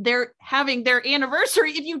us they're having their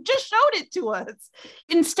anniversary if you just showed it to us.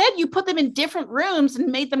 Instead, you put them in different rooms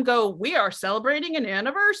and made them go, we are celebrating an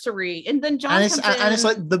anniversary. And then John comes in. And it's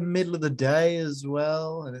like the middle of the day as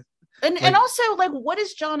well. And also, like, what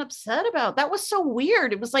is John upset about? That was so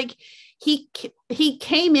weird. It was like he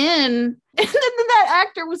came in and then that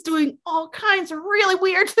actor was doing all kinds of really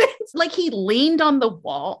weird things. Like he leaned on the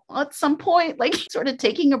wall at some point, like sort of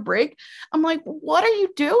taking a break. I'm like, what are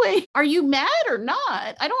you doing? Are you mad or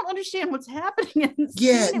not? I don't understand what's happening in this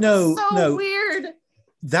scene. No. Weird.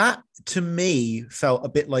 That to me felt a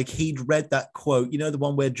bit like he'd read that quote, you know, the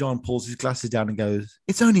one where John pulls his glasses down and goes,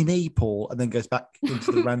 "It's only me, Paul," and then goes back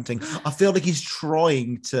into the ranting. I feel like he's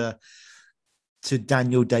trying to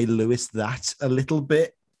Daniel Day-Lewis that a little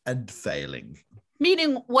bit and failing.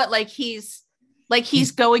 Meaning what? Like he's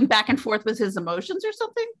going back and forth with his emotions or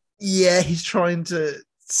something? Yeah, he's trying to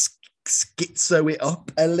schizo it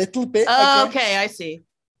up a little bit. Oh, okay, I see.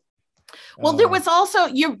 Well, there was also,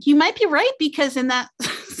 you might be right, because in that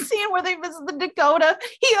scene where they visit the Dakota,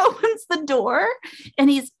 he opens the door and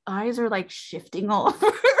his eyes are like shifting all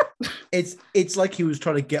over. It's like he was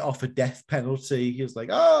trying to get off a death penalty. He was like,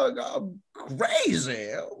 "Oh God, I'm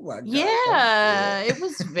crazy." Oh my God. Yeah, it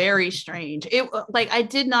was very strange. I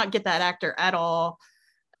did not get that actor at all.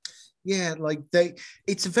 Yeah,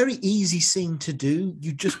 it's a very easy scene to do.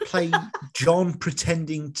 You just play John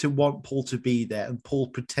pretending to want Paul to be there and Paul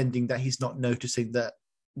pretending that he's not noticing that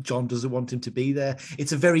John doesn't want him to be there.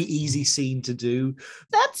 It's a very easy scene to do.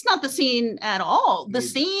 That's not the scene at all. The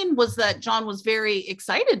scene was that John was very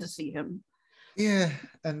excited to see him. Yeah,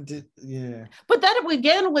 But that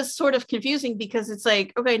again was sort of confusing, because it's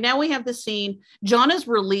like, okay, now we have this scene. John is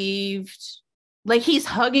relieved. Like he's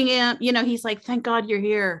hugging him. You know, he's like, "Thank God you're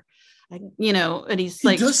here." You know, and he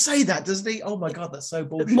does say that, doesn't he? Oh my God, that's so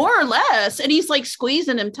bullshit. More or less. And he's like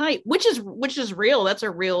squeezing him tight, which is real. That's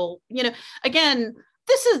a real, you know, again,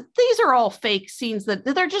 these are all fake scenes that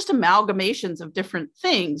they're just amalgamations of different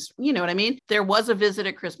things. You know what I mean? There was a visit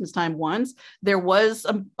at Christmas time once. There was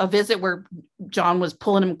a visit where John was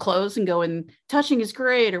pulling him close and going, "Touching is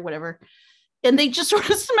great," or whatever. And they just sort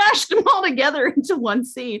of smashed them all together into one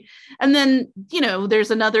scene. And then, you know,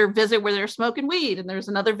 there's another visit where they're smoking weed, and there's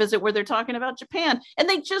another visit where they're talking about Japan. And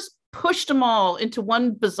they just pushed them all into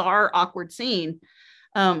one bizarre, awkward scene.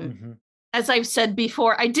 As I've said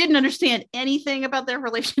before, I didn't understand anything about their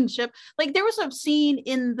relationship. Like there was a scene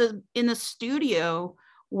in the studio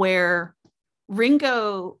where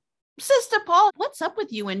Ringo says to Paul, "What's up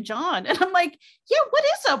with you and John?" And I'm like, "Yeah, what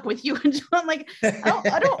is up with you and John?" Like,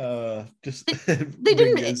 I don't just they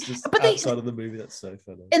didn't, just but outside of the movie. That's so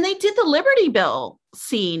funny. And they did the Liberty Bell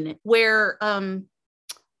scene where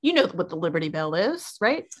you know what the Liberty Bell is,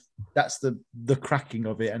 right? That's the cracking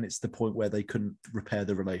of it, and it's the point where they couldn't repair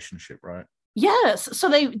the relationship, right? Yes. So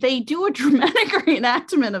they do a dramatic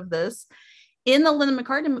reenactment of this. In the Linda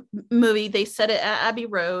McCartney movie, they set it at Abbey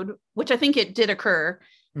Road, which I think it did occur.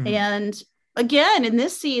 Mm-hmm. And again, in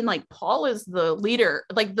this scene, like Paul is the leader.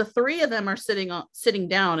 Like the three of them are sitting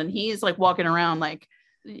down, and he's like walking around like,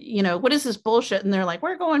 you know, what is this bullshit? And they're like,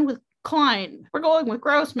 "We're going with Klein. We're going with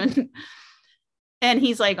Grossman." And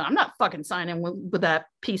he's like, "I'm not fucking signing with that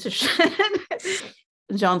piece of shit."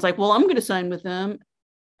 John's like, "Well, I'm going to sign with them."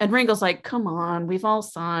 And Ringo's like, "Come on, we've all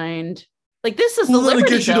signed. Like, this is the Liberty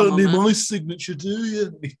Bell. I guess you don't need my signature, do you?"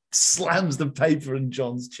 And he slams the paper in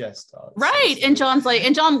John's chest. Right. And John's like,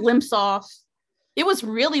 and John limps off. It was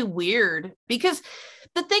really weird, because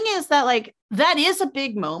the thing is that, like, that is a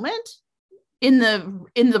big moment in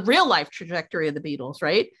the real life trajectory of the Beatles,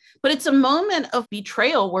 right? But it's a moment of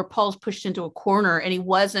betrayal where Paul's pushed into a corner, and it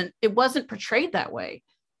wasn't portrayed that way.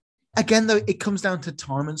 Again, though, it comes down to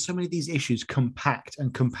time, and so many of these issues compact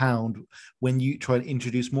and compound when you try to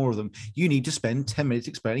introduce more of them. You need to spend 10 minutes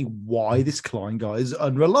explaining why this Klein guy is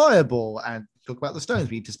unreliable, and talk about the Stones.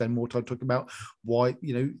 We need to spend more time talking about why,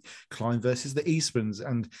 you know, Klein versus the Eastmans,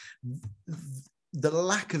 and the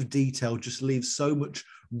lack of detail just leaves so much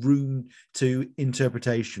room to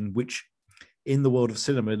interpretation, which in the world of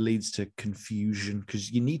cinema leads to confusion,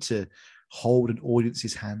 because you need to hold an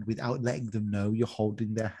audience's hand without letting them know you're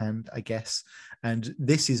holding their hand, I guess. And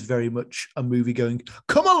this is very much a movie going,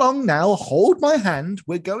 "Come along now, hold my hand.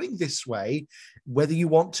 We're going this way, whether you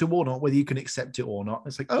want to or not, whether you can accept it or not."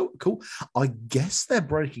 It's like, oh, cool. I guess they're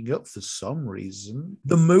breaking up for some reason.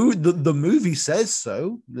 The movie says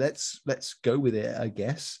so. Let's go with it, I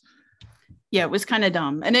guess. Yeah, it was kind of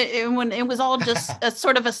dumb. And when it was all just a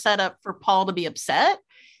sort of a setup for Paul to be upset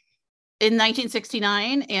in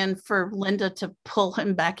 1969, and for Linda to pull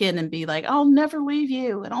him back in and be like, "I'll never leave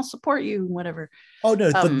you and I'll support you," and whatever. Oh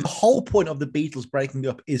no, the whole point of the Beatles breaking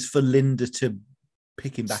up is for Linda to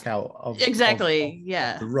pick him back out of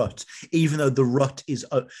the rut, even though the rut is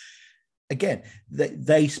again,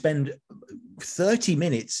 they spend 30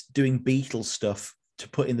 minutes doing Beatles stuff to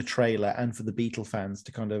put in the trailer and for the Beatle fans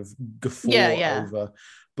to kind of guffaw over.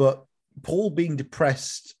 But Paul being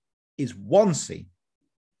depressed is one scene.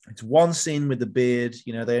 It's one scene with the beard.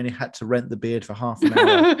 You know, they only had to rent the beard for half an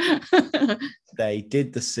hour. They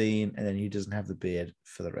did the scene, and then he doesn't have the beard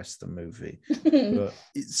for the rest of the movie. But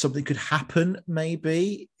something could happen,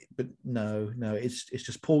 maybe, but no, it's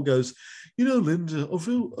just Paul goes, Linda,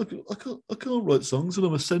 I can't write songs, and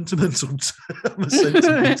I'm a sentimental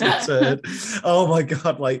turd. Oh my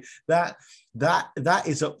God, like that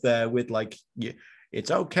is up there with like,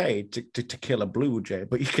 it's okay to kill a blue jay,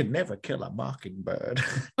 but you can never kill a mockingbird.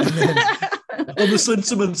 And then, I'm a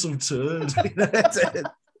sentimental turd.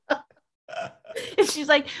 And she's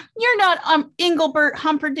like, you're not Engelbert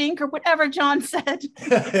Humperdinck or whatever John said.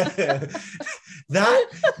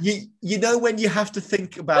 That when you have to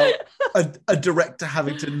think about a director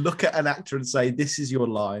having to look at an actor and say, this is your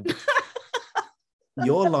line.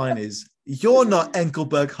 Your line is, you're not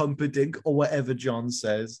Engelbert Humperdinck or whatever John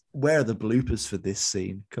says. Where are the bloopers for this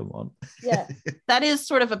scene? Come on. Yeah, that is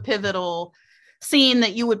sort of a pivotal scene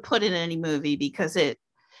that you would put in any movie, because it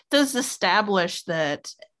does establish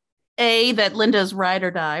that A, that Linda's ride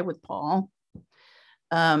or die with Paul.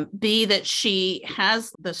 B, that she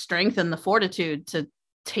has the strength and the fortitude to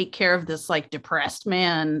take care of this like depressed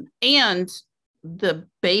man and the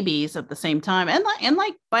babies at the same time. And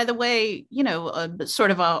like, by the way, sort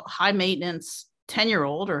of a high maintenance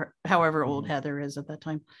 10-year-old or however old Heather is at that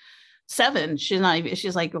time, 7. She's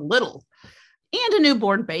like little, and a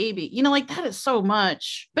newborn baby, like that is so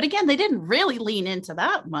much. But again, they didn't really lean into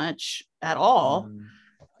that much at all.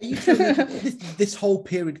 Are you sure this whole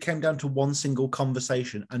period came down to one single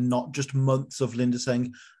conversation and not just months of Linda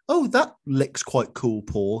saying, oh, that lick's quite cool,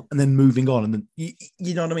 Paul, and then moving on? And then, you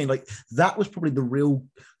know what I mean? Like, that was probably the real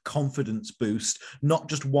confidence boost, not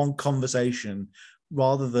just one conversation,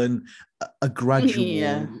 rather than a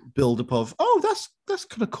gradual build-up of, oh, that's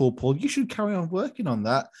kind of cool, Paul. You should carry on working on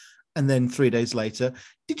that. And then 3 days later,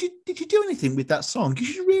 did you do anything with that song? You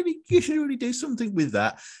should really do something with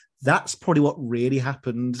that. That's probably what really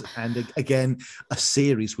happened. And again, a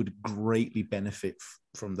series would greatly benefit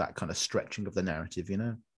from that kind of stretching of the narrative,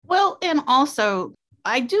 Well, and also,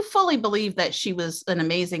 I do fully believe that she was an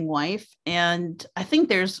amazing wife. And I think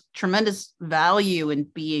there's tremendous value in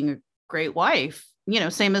being a great wife,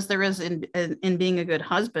 same as there is in being a good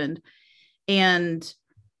husband. And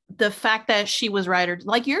the fact that she was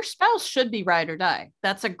like your spouse should be ride or die.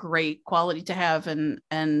 That's a great quality to have. And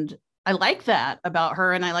I like that about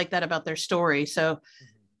her, and I like that about their story. So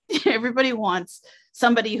everybody wants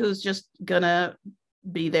somebody who's just gonna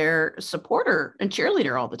be their supporter and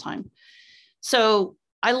cheerleader all the time. So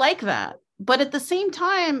I like that. But at the same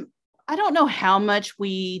time, I don't know how much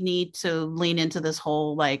we need to lean into this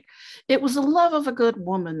whole, like, it was the love of a good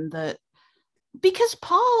woman, because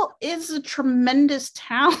Paul is a tremendous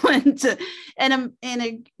talent and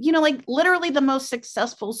like literally the most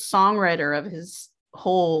successful songwriter of his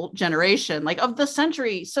whole generation, like of the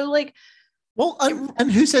century. So like, well,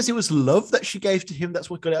 and who says it was love that she gave to him? That's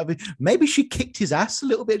what got out of it. Maybe she kicked his ass a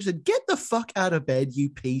little bit and said, get the fuck out of bed, you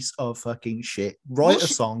piece of fucking shit. Write a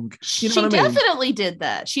song. She definitely did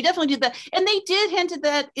that. She definitely did that. And they did hint at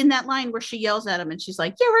that in that line where she yells at him and she's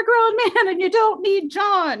like, you're a grown man and you don't need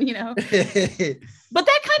John, But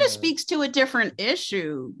that kind of speaks to a different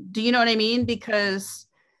issue. Do you know what I mean? Because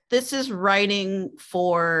this is writing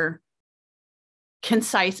for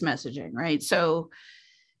concise messaging, right? So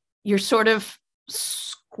you're sort of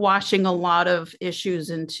squashing a lot of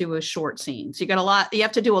issues into a short scene. So you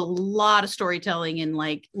have to do a lot of storytelling in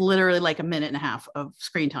like literally like a minute and a half of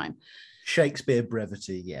screen time. Shakespeare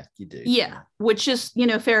brevity. Yeah, you do. Yeah, which is,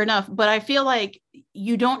 fair enough. But I feel like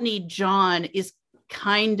you don't need John is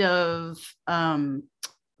kind of blurring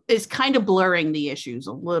the issues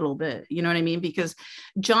a little bit. You know what I mean? Because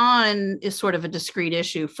John is sort of a discrete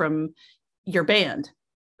issue from your band,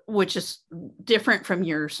 which is different from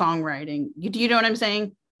your songwriting. Do you know what I'm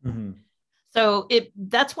saying? Mm-hmm. So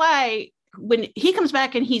that's why when he comes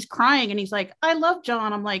back and he's crying and he's like, I love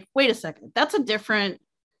John. I'm like, wait a second. That's a different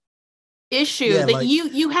issue that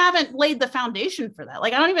you haven't laid the foundation for that.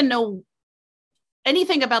 Like, I don't even know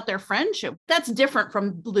anything about their friendship. That's different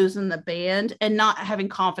from losing the band and not having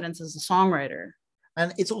confidence as a songwriter.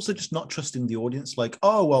 And it's also just not trusting the audience. Like,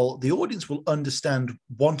 oh, well, the audience will understand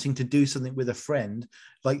wanting to do something with a friend.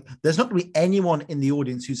 Like, there's not going to be anyone in the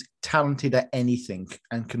audience who's talented at anything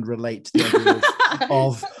and can relate to the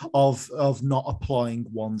idea of not applying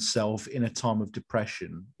oneself in a time of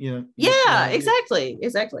depression. Yeah, exactly.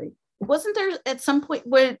 Wasn't there at some point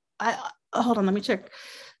where hold on, let me check.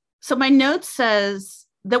 So my note says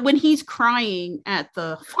that when he's crying at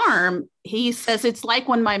the farm, he says it's like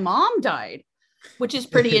when my mom died, which is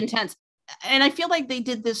pretty intense. And I feel like they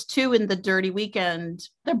did this too in the Dirty Weekend.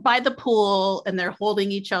 They're by the pool and they're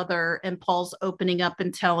holding each other and Paul's opening up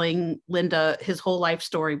and telling Linda his whole life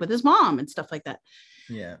story with his mom and stuff like that.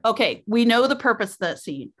 Yeah. Okay. We know the purpose of that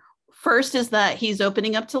scene. First is that he's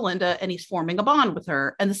opening up to Linda and he's forming a bond with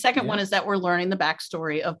her. And the second one is that we're learning the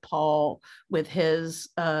backstory of Paul with his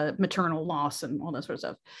maternal loss and all that sort of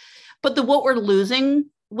stuff. But what we're losing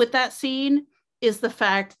with that scene is the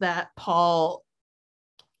fact that Paul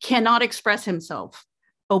cannot express himself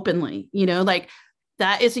openly. Like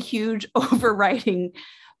that is a huge overriding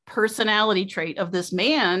personality trait of this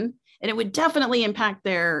man. And it would definitely impact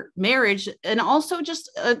their marriage, and also just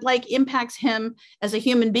impacts him as a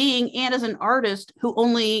human being and as an artist who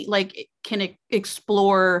only can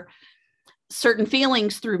explore certain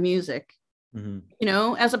feelings through music,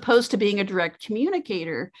 as opposed to being a direct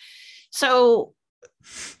communicator. So,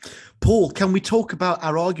 Paul, can we talk about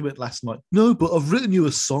our argument last night? No, but I've written you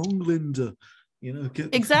a song, Linda.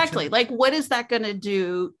 Exactly. What is that going to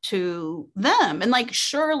do to them? And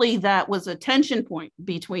surely that was a tension point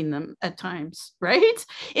between them at times, right?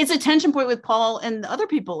 It's a tension point with Paul and the other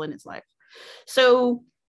people in his life. So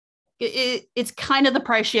it's kind of the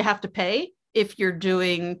price you have to pay if you're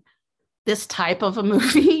doing this type of a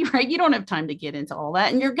movie, right? You don't have time to get into all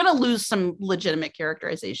that, and you're going to lose some legitimate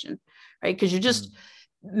characterization, right? Because you're just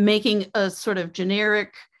making a sort of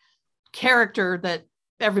generic character that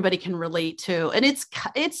everybody can relate to, and it's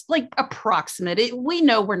approximate. We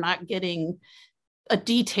know we're not getting a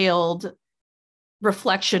detailed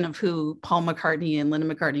reflection of who Paul McCartney and Linda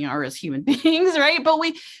McCartney are as human beings, right? But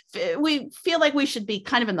we feel like we should be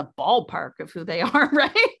kind of in the ballpark of who they are,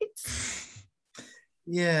 right?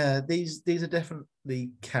 Yeah, these are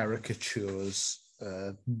definitely caricatures,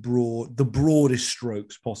 the broadest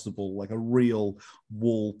strokes possible, like a real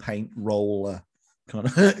wall paint roller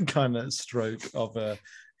kind of stroke of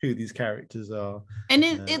who these characters are. And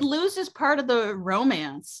it loses part of the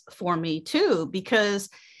romance for me too, because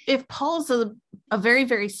if Paul's a very,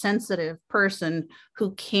 very sensitive person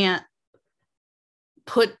who can't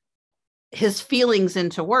put his feelings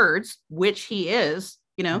into words, which he is,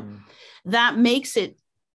 that makes it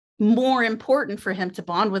more important for him to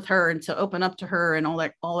bond with her and to open up to her and all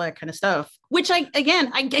that kind of stuff, which I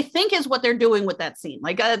think is what they're doing with that scene.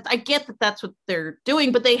 I get that that's what they're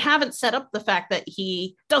doing, but they haven't set up the fact that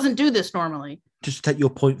he doesn't do this normally. Just to take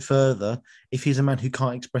your point further, if he's a man who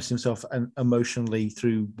can't express himself emotionally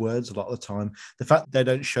through words a lot of the time, the fact they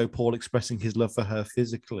don't show Paul expressing his love for her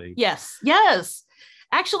physically. Yes.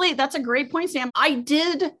 Actually, that's a great point, Sam. I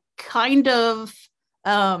did kind of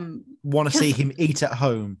want to see him eat at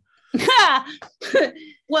home.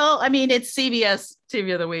 Well, I mean, it's CBS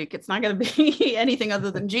TV of the Week. It's not going to be anything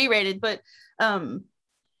other than G-rated, but no,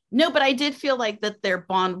 but I did feel like that their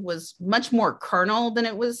bond was much more carnal than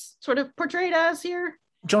it was sort of portrayed as here.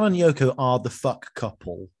 John and Yoko are the fuck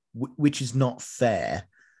couple, which is not fair,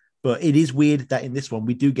 but it is weird that in this one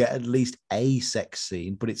we do get at least a sex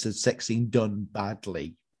scene, but it's a sex scene done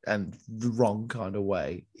badly and the wrong kind of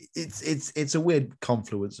way. It's a weird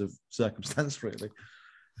confluence of circumstance, really.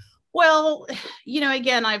 Well,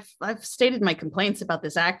 again, I've stated my complaints about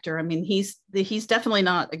this actor. I mean, he's definitely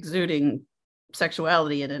not exuding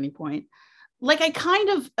sexuality at any point. I kind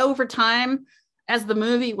of, over time, as the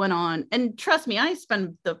movie went on, and trust me, I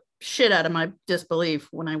spend the shit out of my disbelief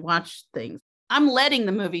when I watch things. I'm letting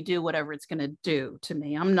the movie do whatever it's going to do to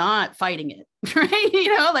me. I'm not fighting it,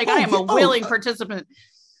 right? I am a willing participant.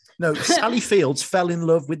 No, Sally Fields fell in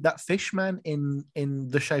love with that fish man in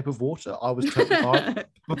The Shape of Water. I was totally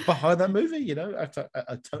behind that movie, I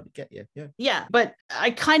totally get you. Yeah, but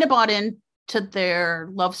I kind of bought into their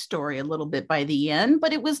love story a little bit by the end,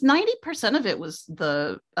 but it was 90% of it was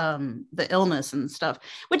the illness and stuff,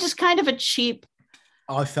 which is kind of a cheap.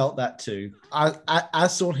 I felt that too.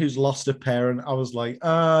 As someone who's lost a parent, I was like,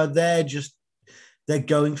 they're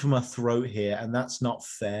going for my throat here, and that's not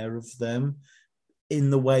fair of them. In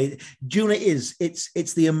the way Juna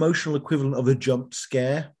it's the emotional equivalent of a jump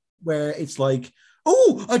scare, where it's like,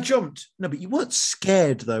 oh, I jumped. No, but you weren't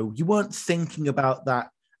scared though. You weren't thinking about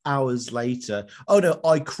that hours later. Oh no,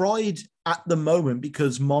 I cried at the moment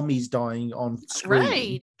because mommy's dying on screen.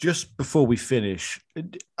 Right. Just before we finish,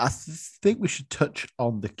 I think we should touch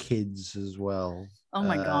on the kids as well. Oh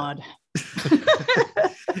my God.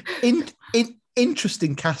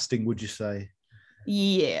 Interesting casting, would you say?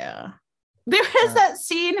 Yeah. There is that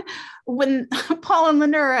scene when Paul and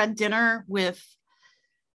Linda are at dinner with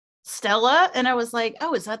Stella, and I was like,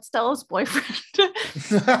 oh, is that Stella's boyfriend?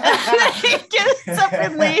 And he gets up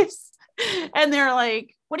and leaves, and they're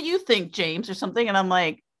like, what do you think, James, or something? And I'm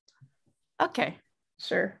like, okay,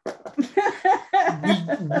 sure.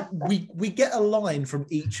 we get a line from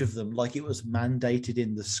each of them, like it was mandated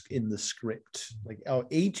in the script. Like, oh,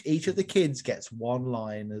 each of the kids gets one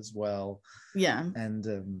line as well. Yeah.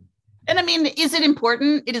 And And I mean, is it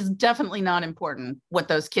important? It is definitely not important what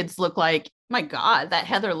those kids look like. My God, that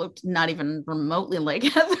Heather looked not even remotely like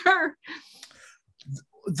Heather.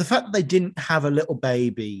 The fact that they didn't have a little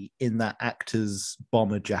baby in that actor's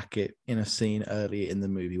bomber jacket in a scene earlier in the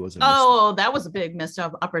movie was a mistake. Oh, that was a big missed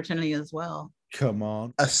opportunity as well. Come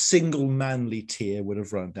on. A single manly tear would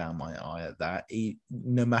have run down my eye at that.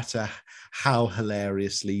 No matter how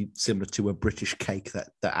hilariously similar to a British cake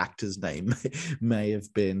that the actor's name may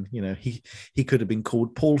have been. You know, he could have been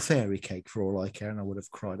called Paul Fairy Cake for all I care, and I would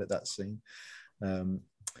have cried at that scene.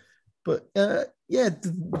 But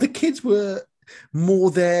the kids were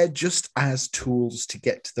more there just as tools to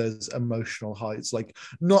get to those emotional heights. Like,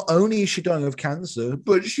 not only is she dying of cancer,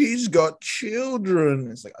 but she's got children.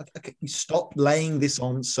 It's like, okay, stop laying this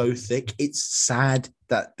on so thick. It's sad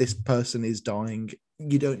that this person is dying.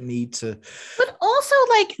 You don't need to. But also,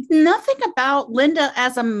 like, nothing about Linda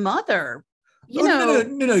as a mother. No.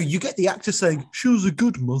 You get the actor saying she was a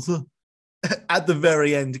good mother at the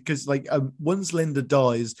very end, because like once Linda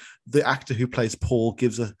dies, the actor who plays Paul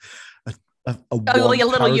gives a like a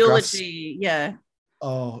little eulogy. Yeah.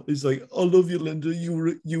 Oh, he's like, I love you, Linda. You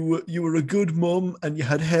were a good mum, and you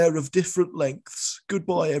had hair of different lengths.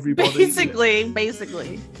 Goodbye, everybody.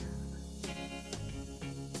 Basically.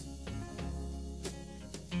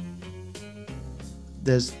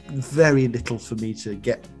 There's very little for me to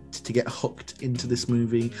get hooked into this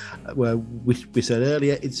movie. Where we said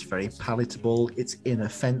earlier, it's very palatable, it's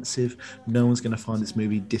inoffensive, no one's going to find this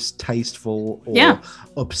movie distasteful or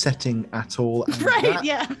upsetting at all.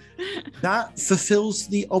 And that fulfills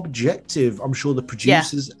the objective. I'm sure the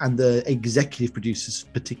producers and the executive producers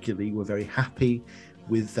particularly were very happy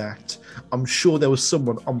with that. I'm sure there was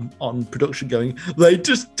someone on production going, they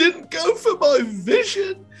just didn't go for my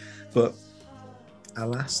vision. But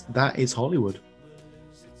alas, that is Hollywood.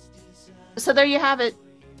 So there you have it.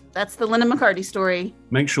 That's the Linda McCarthy story.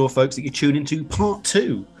 Make sure, folks, that you tune into part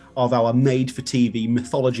 2 of our made-for-TV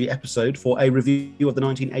mythology episode for a review of the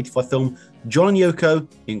 1985 film John and Yoko,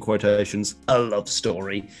 in quotations, A Love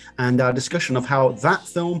Story, and our discussion of how that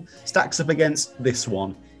film stacks up against this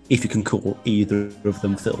one, if you can call either of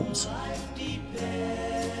them films.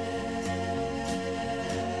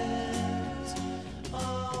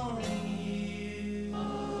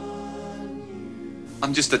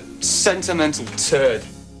 I'm just a sentimental turd.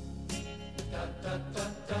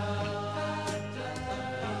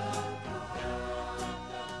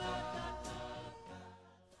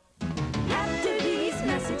 After these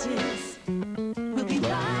messages, we'll be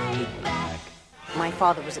right back. My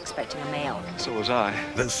father was expecting a male. So was I.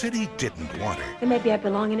 The city didn't want her, Then maybe I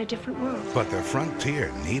belong in a different world, but the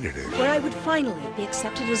frontier needed her. where I would finally be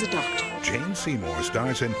accepted as a doctor. Jane Seymour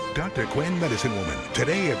stars in Dr. Quinn, Medicine Woman,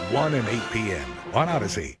 today at 1 and 8 p.m. on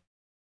Odyssey.